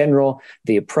in general,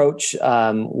 the approach,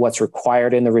 what's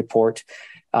required in the report.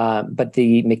 But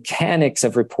the mechanics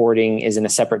of reporting is in a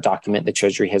separate document. The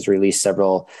Treasury has released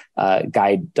several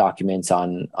guide documents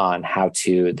on how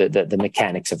to the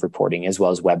mechanics of reporting, as well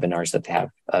as webinars that they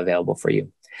have available for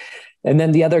you. And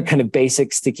then the other kind of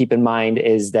basics to keep in mind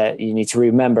is that you need to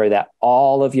remember that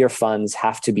all of your funds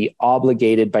have to be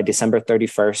obligated by December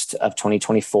 31st of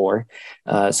 2024.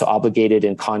 So obligated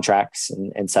in contracts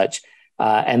and such.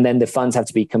 And then the funds have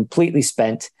to be completely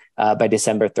spent by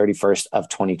December 31st of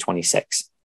 2026.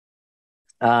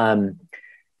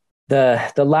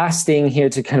 The last thing here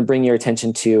to kind of bring your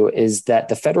attention to is that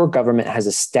the federal government has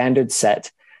a standard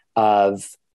set of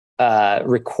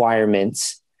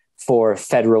requirements for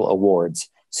federal awards.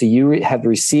 So you have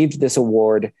received this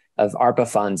award of ARPA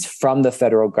funds from the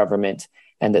federal government,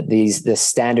 and that this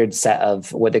standard set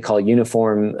of what they call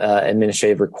uniform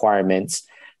administrative requirements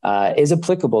is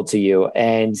applicable to you.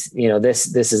 And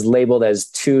this is labeled as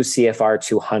 2 CFR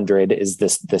 200 is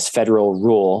this federal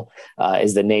rule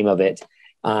is the name of it.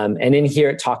 And in here,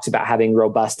 it talks about having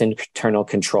robust internal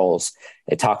controls.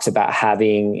 It talks about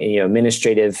having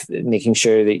making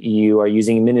sure that you are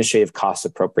using administrative costs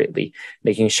appropriately,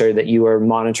 making sure that you are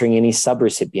monitoring any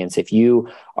subrecipients. If you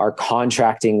are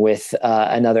contracting with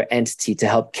another entity to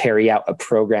help carry out a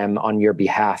program on your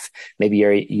behalf, maybe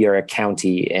you're a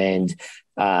county and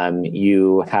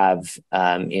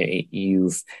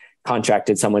you've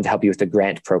contracted someone to help you with a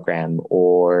grant program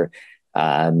or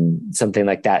something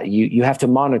like that. You have to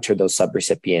monitor those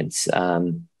subrecipients.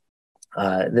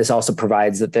 This also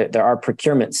provides that there are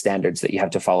procurement standards that you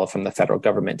have to follow from the federal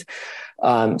government.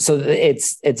 So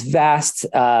it's vast,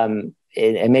 and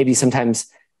maybe sometimes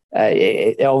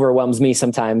it overwhelms me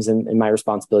sometimes in my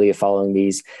responsibility of following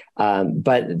these.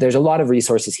 But there's a lot of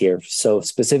resources here. So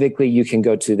specifically, you can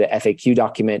go to the FAQ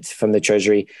document from the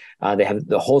Treasury. They have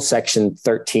the whole section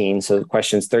 13. So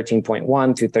questions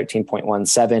 13.1 through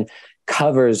 13.17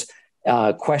 covers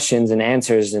questions and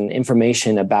answers and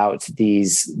information about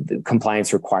these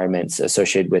compliance requirements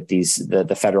associated with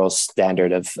the federal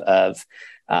standard of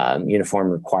uniform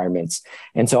requirements.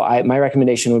 And so my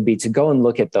recommendation would be to go and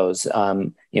look at those,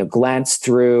 glance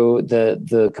through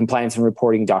the compliance and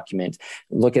reporting document,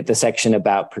 look at the section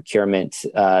about procurement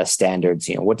standards.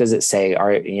 What does it say?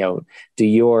 Do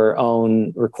your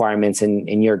own requirements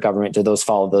in your government, do those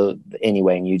follow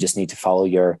anyway, and you just need to follow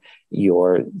your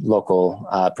local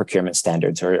procurement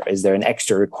standards, or is there an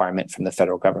extra requirement from the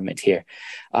federal government here?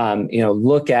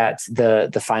 Look at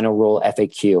the final rule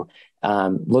FAQ.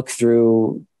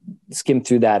 Skim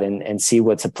through that and see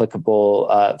what's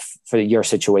applicable for your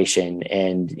situation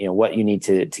and what you need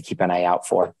to keep an eye out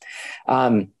for.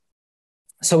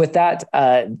 So with that,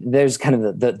 there's kind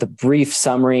of the brief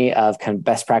summary of kind of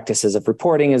best practices of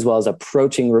reporting as well as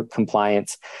approaching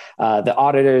compliance. The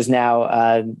auditors now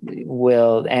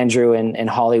Andrew and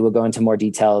Hollie will go into more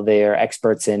detail. They are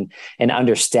experts in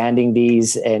understanding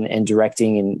these and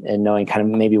directing and knowing kind of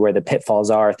maybe where the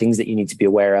pitfalls are, things that you need to be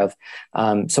aware of.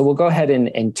 So we'll go ahead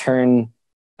and turn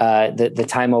the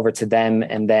time over to them.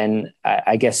 And then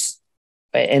I guess,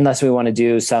 unless we want to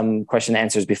do some question and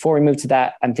answers before we move to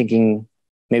that, I'm thinking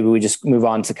maybe we just move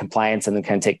on to compliance and then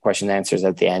kind of take question and answers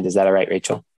at the end. Is that all right,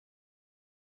 Rachel?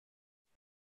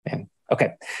 Yeah.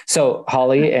 Okay. So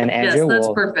Hollie and Andrew. Yes,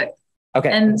 that's perfect. Okay.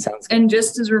 And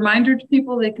just as a reminder to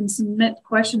people, they can submit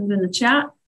questions in the chat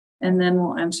and then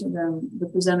we'll answer them. The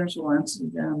presenters will answer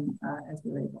them as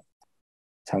they're able.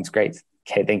 Sounds great.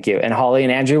 Okay. Thank you. And Hollie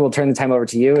and Andrew, we'll turn the time over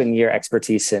to you and your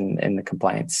expertise in the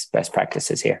compliance best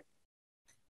practices here.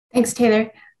 Thanks,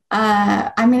 Taylor.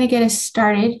 I'm going to get us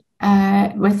started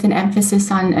with an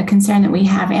emphasis on a concern that we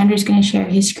have. Andrew's going to share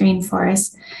his screen for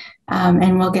us.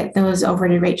 And we'll get those over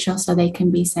to Rachel so they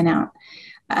can be sent out.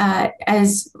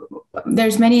 As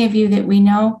there's many of you that we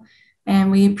know,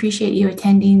 and we appreciate you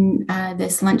attending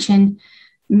this luncheon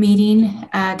meeting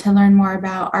to learn more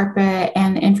about ARPA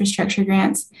and the infrastructure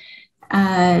grants.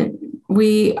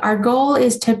 Our goal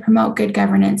is to promote good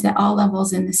governance at all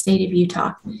levels in the state of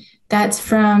Utah. That's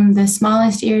from the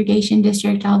smallest irrigation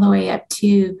district all the way up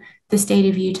to the state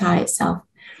of Utah itself.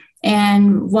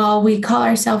 And while we call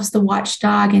ourselves the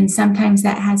watchdog, and sometimes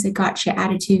that has a gotcha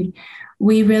attitude,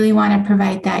 we really want to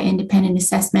provide that independent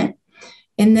assessment,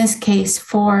 in this case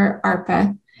for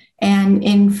ARPA, and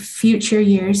in future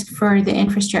years for the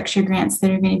infrastructure grants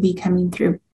that are going to be coming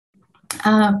through.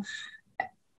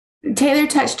 Taylor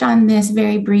touched on this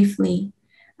very briefly,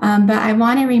 but I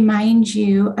want to remind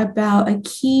you about a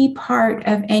key part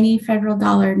of any federal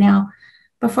dollar. Now,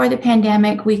 before the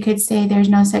pandemic, we could say there's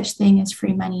no such thing as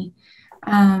free money.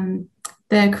 The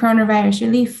Coronavirus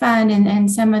Relief Fund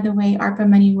and some of the way ARPA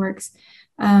money works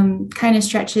kind of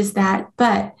stretches that.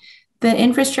 But the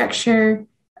infrastructure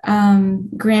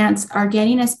grants are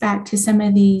getting us back to some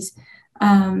of these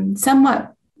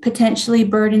somewhat potentially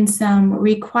burdensome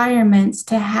requirements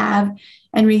to have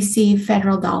and receive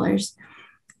federal dollars.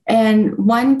 And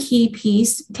one key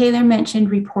piece, Taylor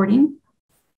mentioned reporting.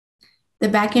 The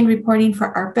back-end reporting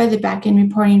for ARPA, the back-end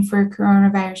reporting for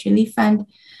Coronavirus Relief Fund.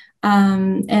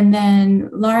 And then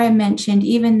Laura mentioned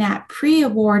even that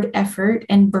pre-award effort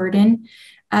and burden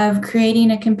of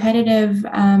creating a competitive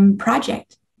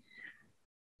project.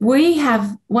 We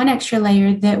have one extra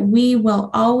layer that we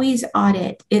will always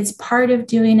audit. It's part of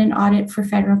doing an audit for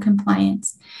federal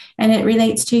compliance, and it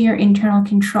relates to your internal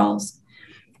controls.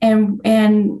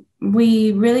 And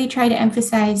we really try to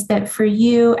emphasize that for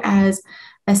you as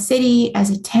a city, as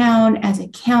a town, as a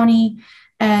county,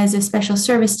 as a special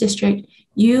service district,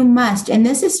 you must, and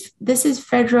this is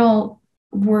federal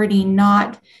wording,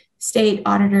 not state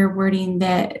auditor wording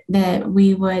that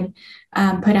we would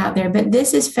put out there, but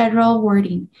this is federal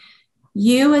wording.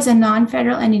 You as a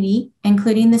non-federal entity,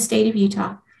 including the state of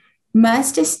Utah,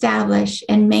 must establish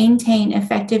and maintain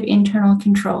effective internal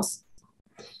controls.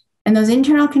 And those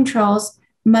internal controls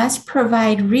must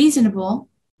provide reasonable,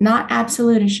 not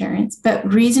absolute assurance,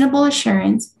 but reasonable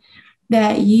assurance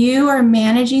that you are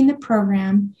managing the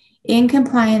program in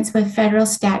compliance with federal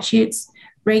statutes,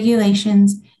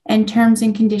 regulations, and terms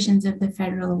and conditions of the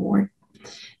federal award.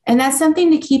 And that's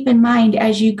something to keep in mind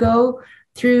as you go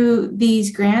through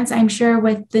these grants. I'm sure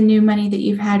with the new money that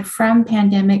you've had from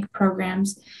pandemic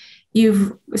programs,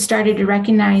 you've started to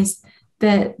recognize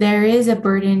that there is a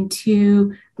burden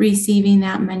to receiving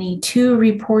that money, to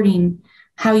reporting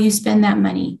how you spend that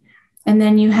money. And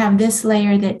then you have this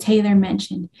layer that Taylor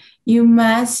mentioned. You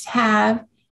must have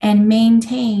and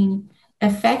maintain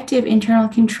effective internal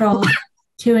controls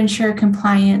to ensure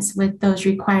compliance with those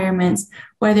requirements,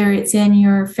 whether it's in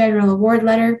your federal award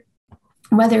letter,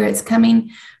 whether it's coming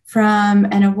from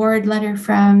an award letter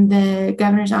from the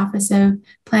Governor's Office of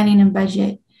Planning and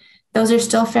Budget. Those are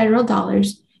still federal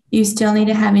dollars. You still need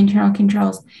to have internal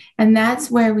controls. And that's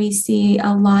where we see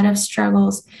a lot of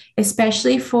struggles,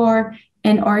 especially for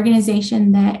an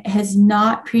organization that has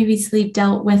not previously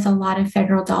dealt with a lot of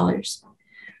federal dollars.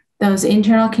 Those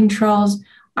internal controls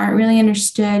aren't really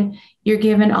understood. You're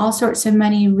given all sorts of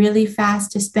money really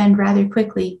fast to spend rather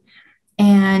quickly,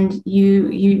 and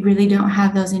you really don't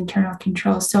have those internal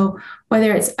controls. So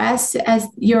whether it's us as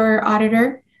your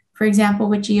auditor, for example,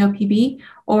 with GOPB,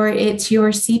 or it's your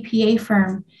CPA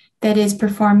firm that is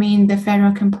performing the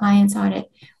federal compliance audit,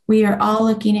 we are all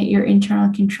looking at your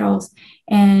internal controls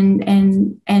and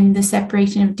the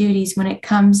separation of duties when it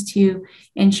comes to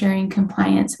ensuring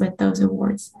compliance with those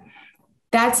awards.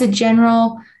 That's a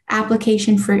general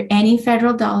application for any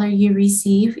federal dollar you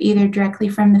receive, either directly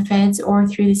from the feds or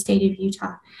through the state of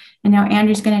Utah. And now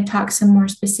Andrew's going to talk some more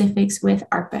specifics with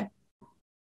ARPA.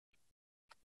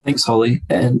 Thanks, Hollie.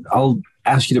 And I'll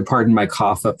ask you to pardon my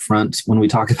cough up front when we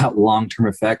talk about long-term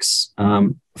effects.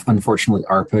 Unfortunately,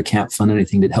 ARPA can't fund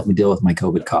anything to help me deal with my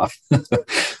COVID cough.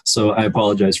 So I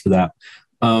apologize for that.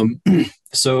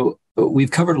 So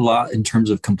we've covered a lot in terms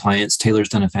of compliance. Taylor's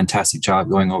done a fantastic job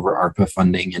going over ARPA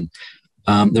funding.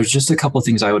 And there's just a couple of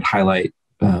things I would highlight,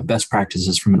 best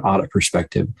practices from an audit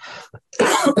perspective.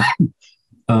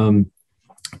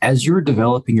 As you're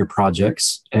developing your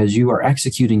projects, as you are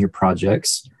executing your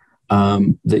projects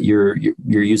that you're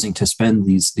using to spend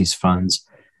these funds,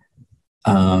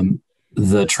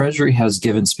 the Treasury has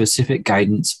given specific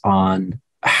guidance on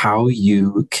how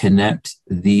you connect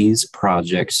these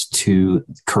projects to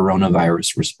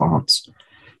coronavirus response.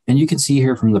 And you can see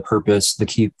here from the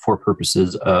key 4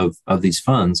 purposes of these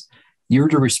funds, you're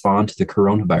to respond to the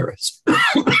coronavirus,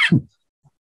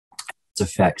 its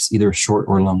effects, either short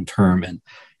or long term.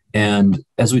 And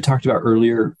as we talked about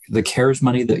earlier, the CARES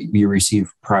money that you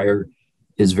received prior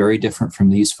is very different from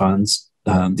these funds.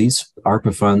 These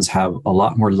ARPA funds have a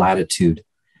lot more latitude.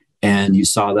 And you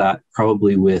saw that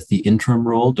probably with the interim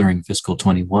rule during fiscal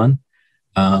 21.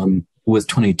 With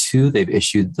 22, they've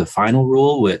issued the final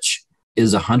rule, which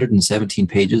is 117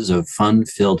 pages of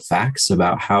fun-filled facts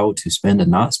about how to spend and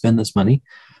not spend this money.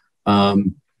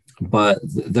 But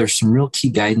there's some real key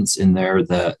guidance in there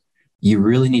that you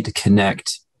really need to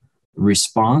connect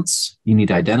response. You need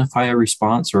to identify a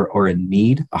response or a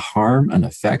need, a harm, an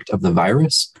effect of the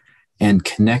virus, and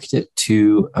connect it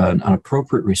to an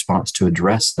appropriate response to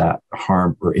address that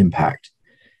harm or impact.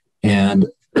 And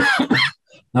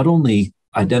not only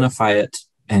identify it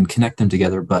and connect them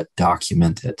together, but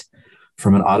document it.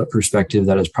 From an audit perspective,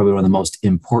 that is probably one of the most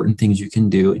important things you can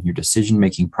do in your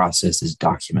decision-making process is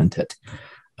document it.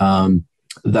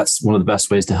 That's one of the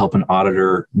best ways to help an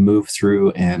auditor move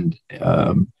through and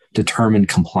determine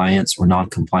compliance or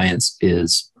non-compliance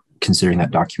is considering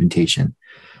that documentation.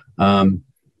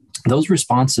 Those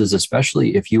responses,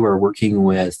 especially if you are working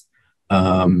with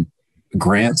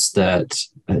grants that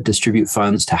distribute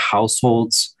funds to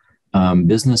households,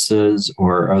 businesses,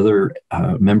 or other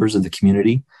members of the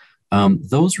community,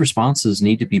 those responses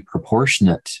need to be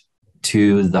proportionate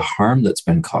to the harm that's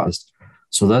been caused.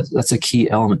 So that's a key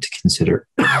element to consider.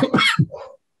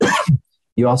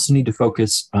 You also need to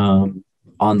focus on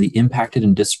the impacted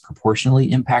and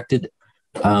disproportionately impacted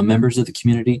members of the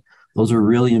community. Those are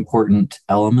really important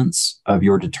elements of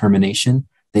your determination.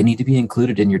 They need to be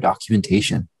included in your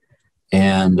documentation.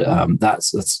 And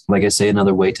that's, like I say,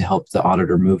 another way to help the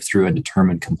auditor move through and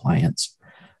determine compliance.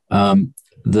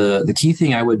 The key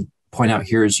thing I would point out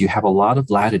here is you have a lot of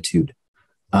latitude.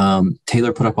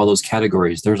 Taylor put up all those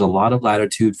categories. There's a lot of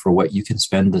latitude for what you can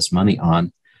spend this money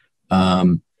on.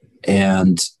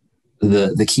 And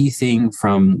the key thing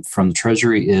from the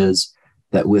Treasury is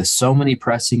that with so many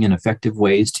pressing and effective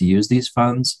ways to use these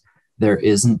funds, there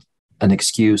isn't an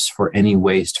excuse for any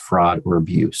waste, fraud, or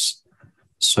abuse.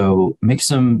 So make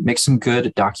some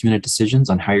good documented decisions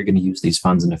on how you're going to use these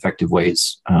funds in effective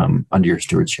ways under your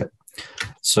stewardship.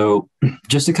 So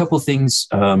just a couple of things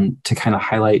to kind of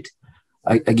highlight.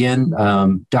 Again,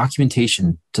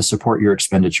 documentation to support your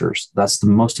expenditures. That's the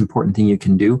most important thing you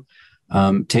can do.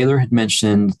 Taylor had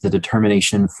mentioned the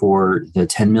determination for the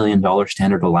 $10 million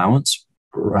standard allowance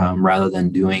rather than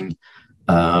doing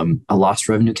a lost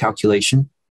revenue calculation.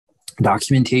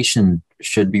 Documentation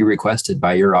should be requested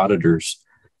by your auditors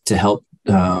to help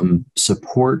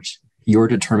support your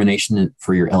determination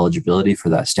for your eligibility for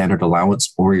that standard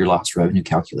allowance or your lost revenue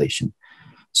calculation.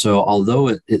 So although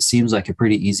it seems like a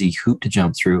pretty easy hoop to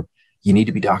jump through, you need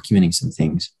to be documenting some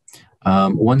things.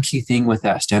 One key thing with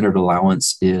that standard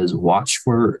allowance is watch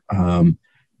for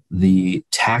the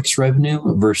tax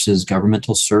revenue versus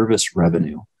governmental service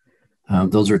revenue.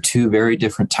 Those are two very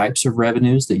different types of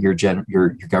revenues that your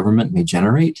government may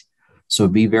generate. So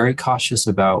be very cautious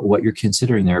about what you're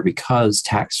considering there, because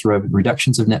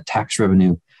reductions of net tax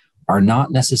revenue are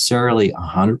not necessarily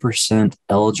 100%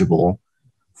 eligible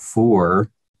for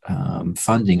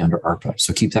funding under ARPA.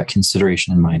 So keep that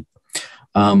consideration in mind.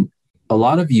 A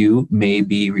lot of you may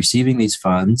be receiving these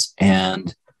funds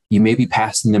and you may be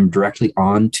passing them directly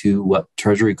on to what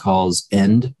Treasury calls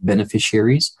end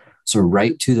beneficiaries. So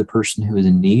right to the person who is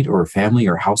in need, or family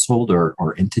or household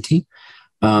or entity.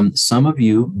 Some of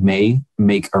you may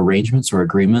make arrangements or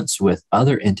agreements with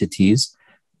other entities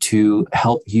to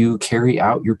help you carry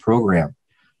out your program.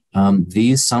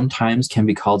 These sometimes can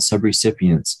be called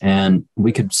subrecipients, and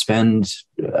we could spend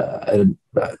an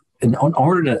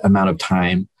inordinate amount of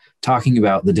time talking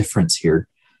about the difference here.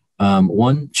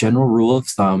 One general rule of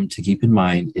thumb to keep in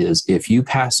mind is if you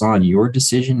pass on your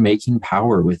decision-making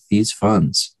power with these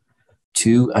funds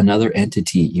to another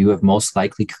entity, you have most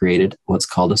likely created what's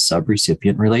called a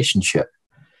subrecipient relationship.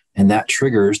 And that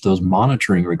triggers those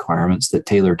monitoring requirements that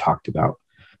Taylor talked about.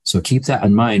 So keep that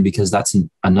in mind, because that's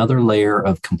another layer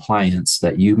of compliance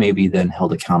that you may be then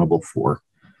held accountable for.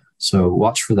 So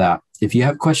watch for that. If you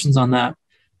have questions on that,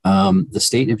 the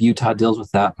state of Utah deals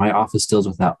with that. My office deals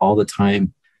with that all the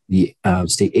time. The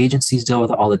state agencies deal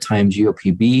with it all the time.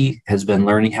 GOPB has been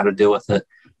learning how to deal with it.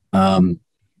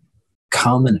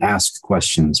 Come and ask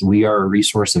questions. We are a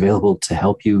resource available to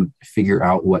help you figure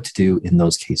out what to do in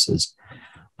those cases.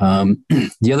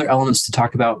 The other elements to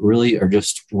talk about really are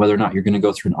just whether or not you're going to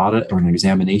go through an audit or an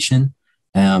examination.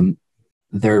 There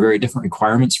are very different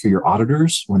requirements for your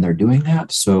auditors when they're doing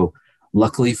that. So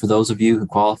luckily for those of you who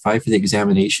qualify for the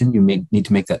examination, you may need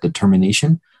to make that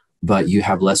determination. but you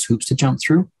have less hoops to jump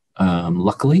through,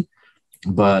 luckily,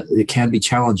 but it can be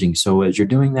challenging. So as you're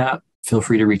doing that, feel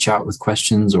free to reach out with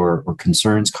questions or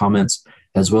concerns, comments,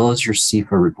 as well as your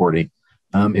CFA reporting.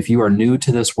 If you are new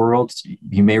to this world,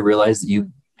 you may realize that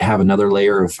you have another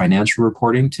layer of financial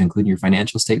reporting to include your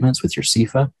financial statements with your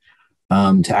CFA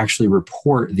to actually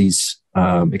report these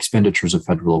expenditures of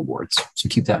federal awards. So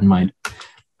keep that in mind.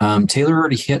 Taylor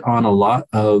already hit on a lot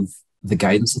of the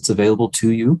guidance that's available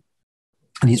to you,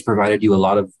 and he's provided you a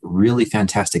lot of really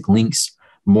fantastic links,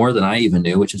 more than I even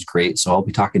knew, which is great. So I'll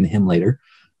be talking to him later.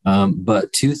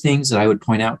 But two things that I would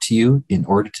point out to you in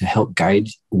order to help guide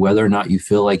whether or not you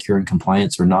feel like you're in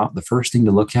compliance or not. The first thing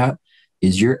to look at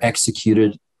is your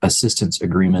executed assistance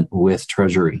agreement with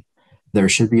Treasury. There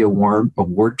should be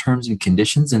award terms and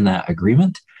conditions in that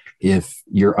agreement. If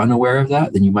you're unaware of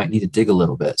that, then you might need to dig a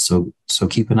little bit. So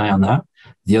keep an eye on that.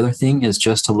 The other thing is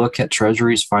just to look at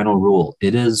Treasury's final rule.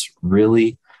 It is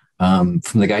really, from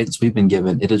the guidance we've been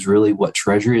given, it is really what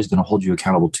Treasury is going to hold you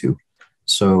accountable to.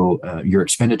 So your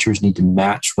expenditures need to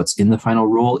match what's in the final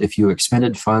rule. If you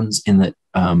expended funds in the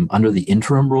under the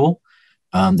interim rule,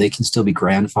 they can still be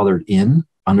grandfathered in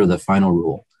under the final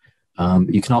rule.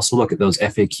 You can also look at those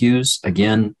FAQs,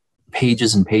 again,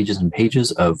 pages and pages and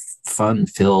pages of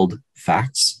fun-filled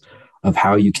facts of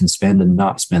how you can spend and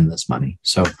not spend this money.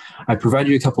 So I provided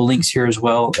you a couple links here as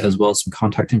well as some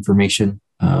contact information.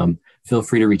 Feel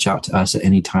free to reach out to us at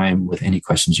any time with any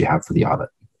questions you have for the audit.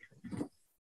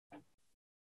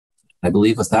 I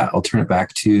believe with that, I'll turn it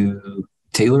back to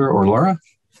Taylor or Laura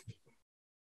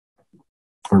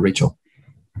or Rachel.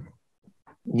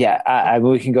 Yeah,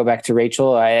 we can go back to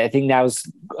Rachel. I think that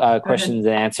was questions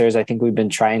and answers. I think we've been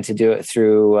trying to do it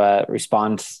through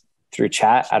respond through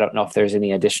chat. I don't know if there's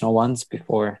any additional ones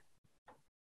before.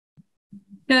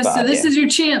 Yeah, so this is your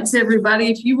chance, everybody.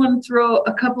 If you want to throw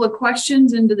a couple of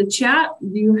questions into the chat,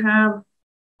 you have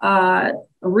a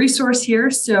resource here.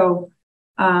 So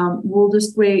we'll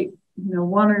just wait,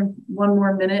 one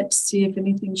more minute to see if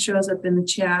anything shows up in the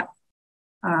chat.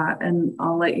 And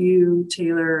I'll let you,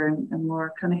 Taylor and Laura,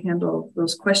 kind of handle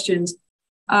those questions.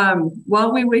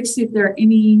 While we wait to see if there are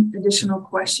any additional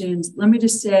questions, let me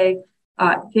just say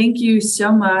thank you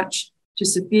so much to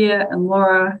Sophia and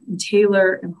Laura and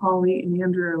Taylor and Hollie and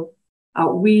Andrew.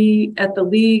 We at the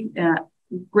League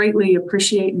greatly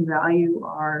appreciate and value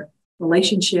our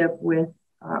relationship with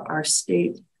our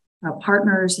state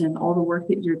partners and all the work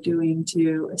that you're doing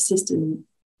to assist in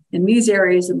these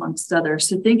areas, amongst others.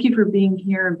 So thank you for being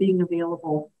here and being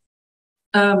available.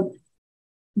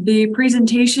 The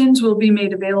presentations will be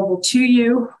made available to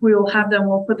you. We will have them,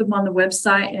 we'll put them on the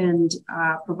website and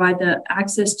provide the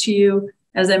access to you.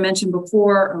 As I mentioned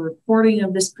before, a recording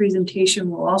of this presentation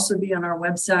will also be on our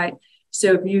website.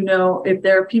 So if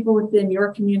there are people within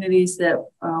your communities that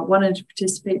wanted to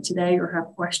participate today or have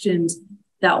questions,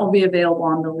 that will be available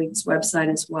on the League's website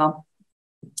as well.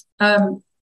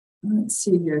 Let's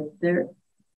see here.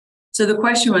 So the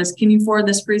question was, can you forward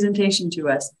this presentation to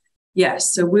us?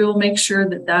 Yes. So we will make sure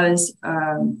that is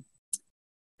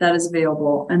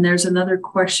available. And there's another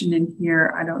question in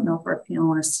here. I don't know if our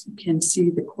panelists can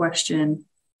see the question.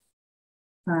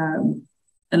 And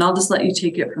I'll just let you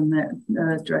take it from there,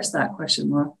 address that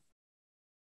question, Laura.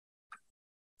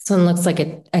 This one looks like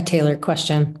a Taylor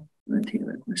question. A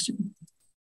Taylor question.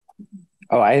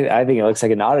 Oh, I think it looks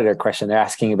like an auditor question. They're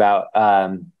asking about,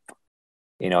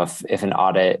 if an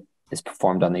audit is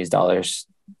performed on these dollars.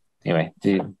 Anyway,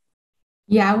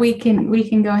 Yeah, we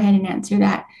can go ahead and answer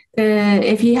that.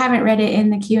 If you haven't read it in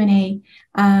the Q&A,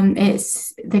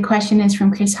 the question is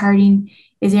from Chris Harding.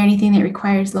 Is there anything that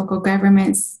requires local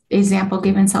governments, example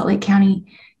given Salt Lake County,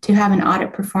 to have an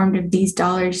audit performed of these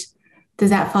dollars? Does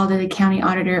that fall to the county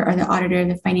auditor or the auditor of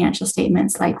the financial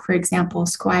statements, like, for example,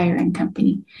 Squire and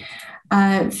Company?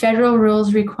 Federal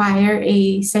rules require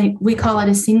we call it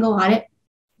a single audit.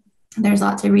 There's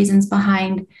lots of reasons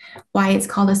behind why it's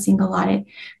called a single audit.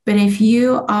 But if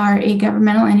you are a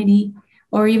governmental entity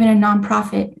or even a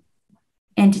nonprofit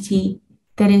entity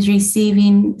that is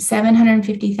receiving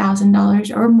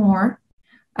 $750,000 or more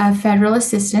of federal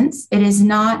assistance, it is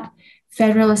not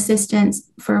federal assistance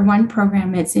for one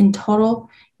program. It's in total,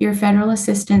 your federal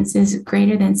assistance is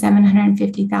greater than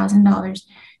 $750,000.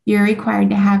 You're required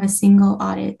to have a single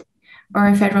audit or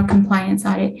a federal compliance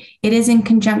audit. It is in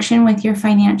conjunction with your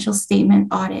financial statement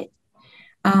audit.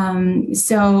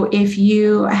 So if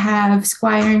you have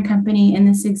Squire and Company in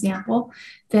this example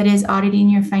that is auditing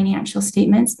your financial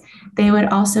statements, they would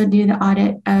also do the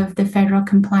audit of the federal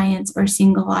compliance or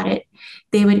single audit.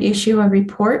 They would issue a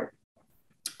report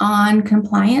on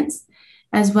compliance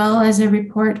as well as a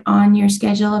report on your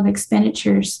schedule of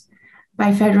expenditures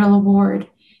by federal award.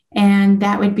 And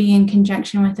that would be in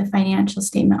conjunction with the financial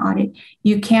statement audit.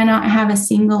 You cannot have a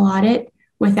single audit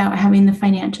without having the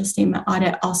financial statement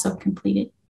audit also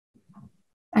completed.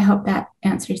 I hope that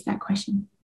answers that question.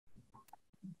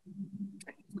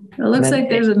 It looks like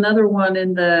there's another one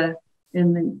in the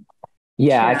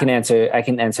Yeah, chat. I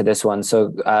can answer this one.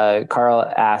 So Carl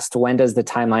asked, when does the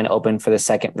timeline open for the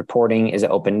second reporting? Is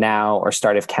it open now or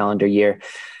start of calendar year?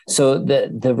 So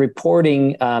the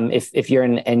reporting, if you're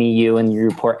an NEU and you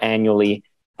report annually,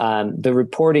 the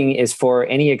reporting is for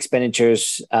any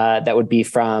expenditures that would be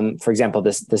from, for example,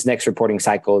 this next reporting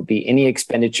cycle would be any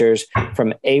expenditures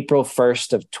from April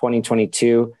 1st of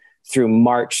 2022 through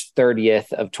March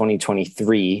 30th of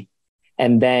 2023.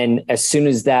 And then as soon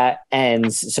as that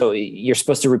ends, so you're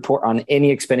supposed to report on any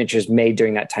expenditures made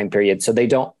during that time period. So they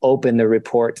don't open the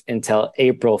report until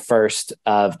April 1st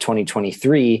of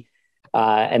 2023.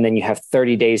 And then you have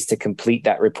 30 days to complete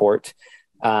that report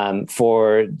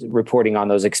for reporting on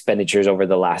those expenditures over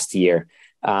the last year.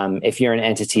 If you're an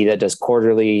entity that does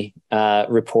quarterly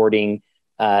reporting,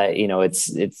 it's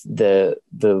the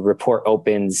report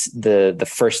opens the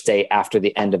first day after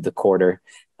the end of the quarter.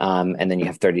 And then you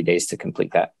have 30 days to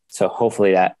complete that. So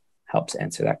hopefully that helps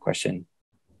answer that question.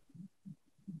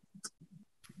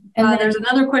 And there's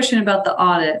another question about the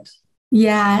audit.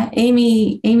 Yeah,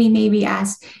 Amy maybe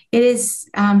asked, it is,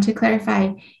 to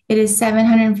clarify, it is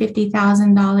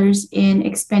 $750,000 in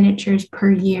expenditures per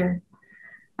year.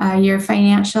 Your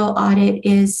financial audit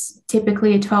is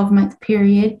typically a 12-month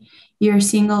period. Your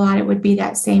single audit would be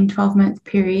that same 12-month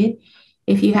period.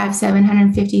 If you have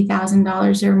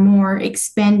 $750,000 or more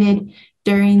expended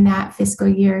during that fiscal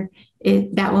year,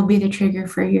 that will be the trigger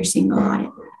for your single audit.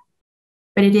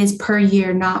 But it is per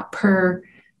year, not per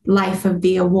life of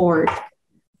the award.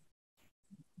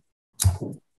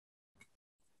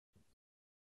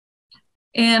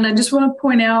 And I just want to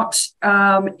point out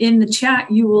in the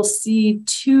chat, you will see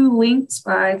 2 links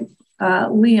by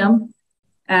Liam,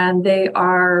 and they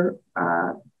are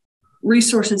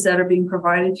resources that are being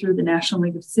provided through the National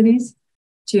League of Cities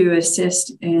to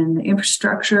assist in the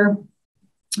infrastructure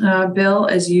bill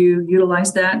as you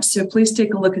utilize that. So please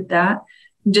take a look at that.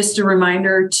 Just a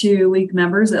reminder to League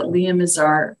members that Liam is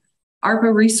our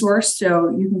ARPA resource, so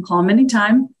you can call him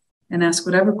anytime and ask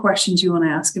whatever questions you want to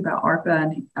ask about ARPA,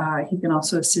 and he can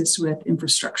also assist with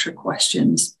infrastructure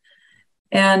questions.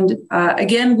 And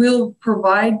again, we'll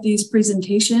provide these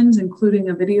presentations, including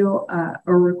a video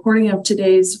or recording of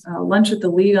today's Lunch with the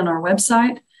League on our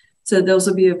website. So those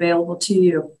will be available to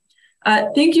you.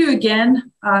 Thank you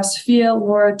again, Sophia,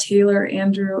 Laura, Taylor,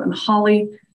 Andrew, and Hollie.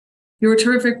 You were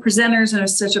terrific presenters, and it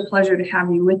was such a pleasure to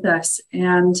have you with us.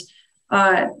 And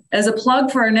as a plug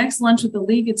for our next Lunch with the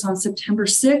League, it's on September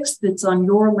 6th. It's on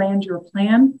Your Land, Your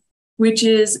Plan, which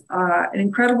is an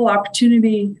incredible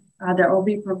opportunity that will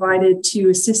be provided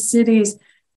to assist cities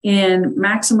in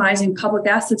maximizing public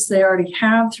assets they already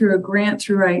have through a grant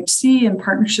through IHC in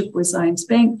partnership with Zions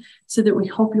Bank, so that we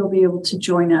hope you'll be able to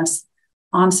join us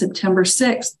on September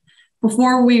 6th.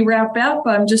 Before we wrap up,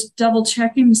 I'm just double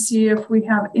checking to see if we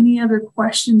have any other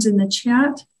questions in the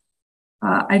chat.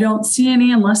 I don't see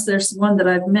any unless there's one that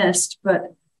I've missed,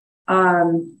 but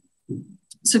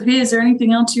Sophia, is there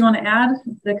anything else you want to add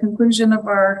at the conclusion of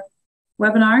our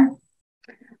webinar?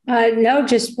 No,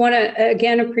 just want to,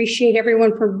 again, appreciate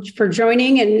everyone for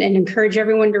joining and encourage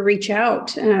everyone to reach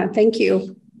out. Thank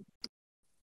you.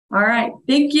 All right.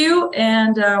 Thank you.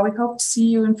 And we hope to see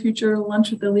you in future Lunch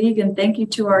with the League. And thank you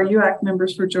to our UAC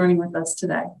members for joining with us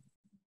today.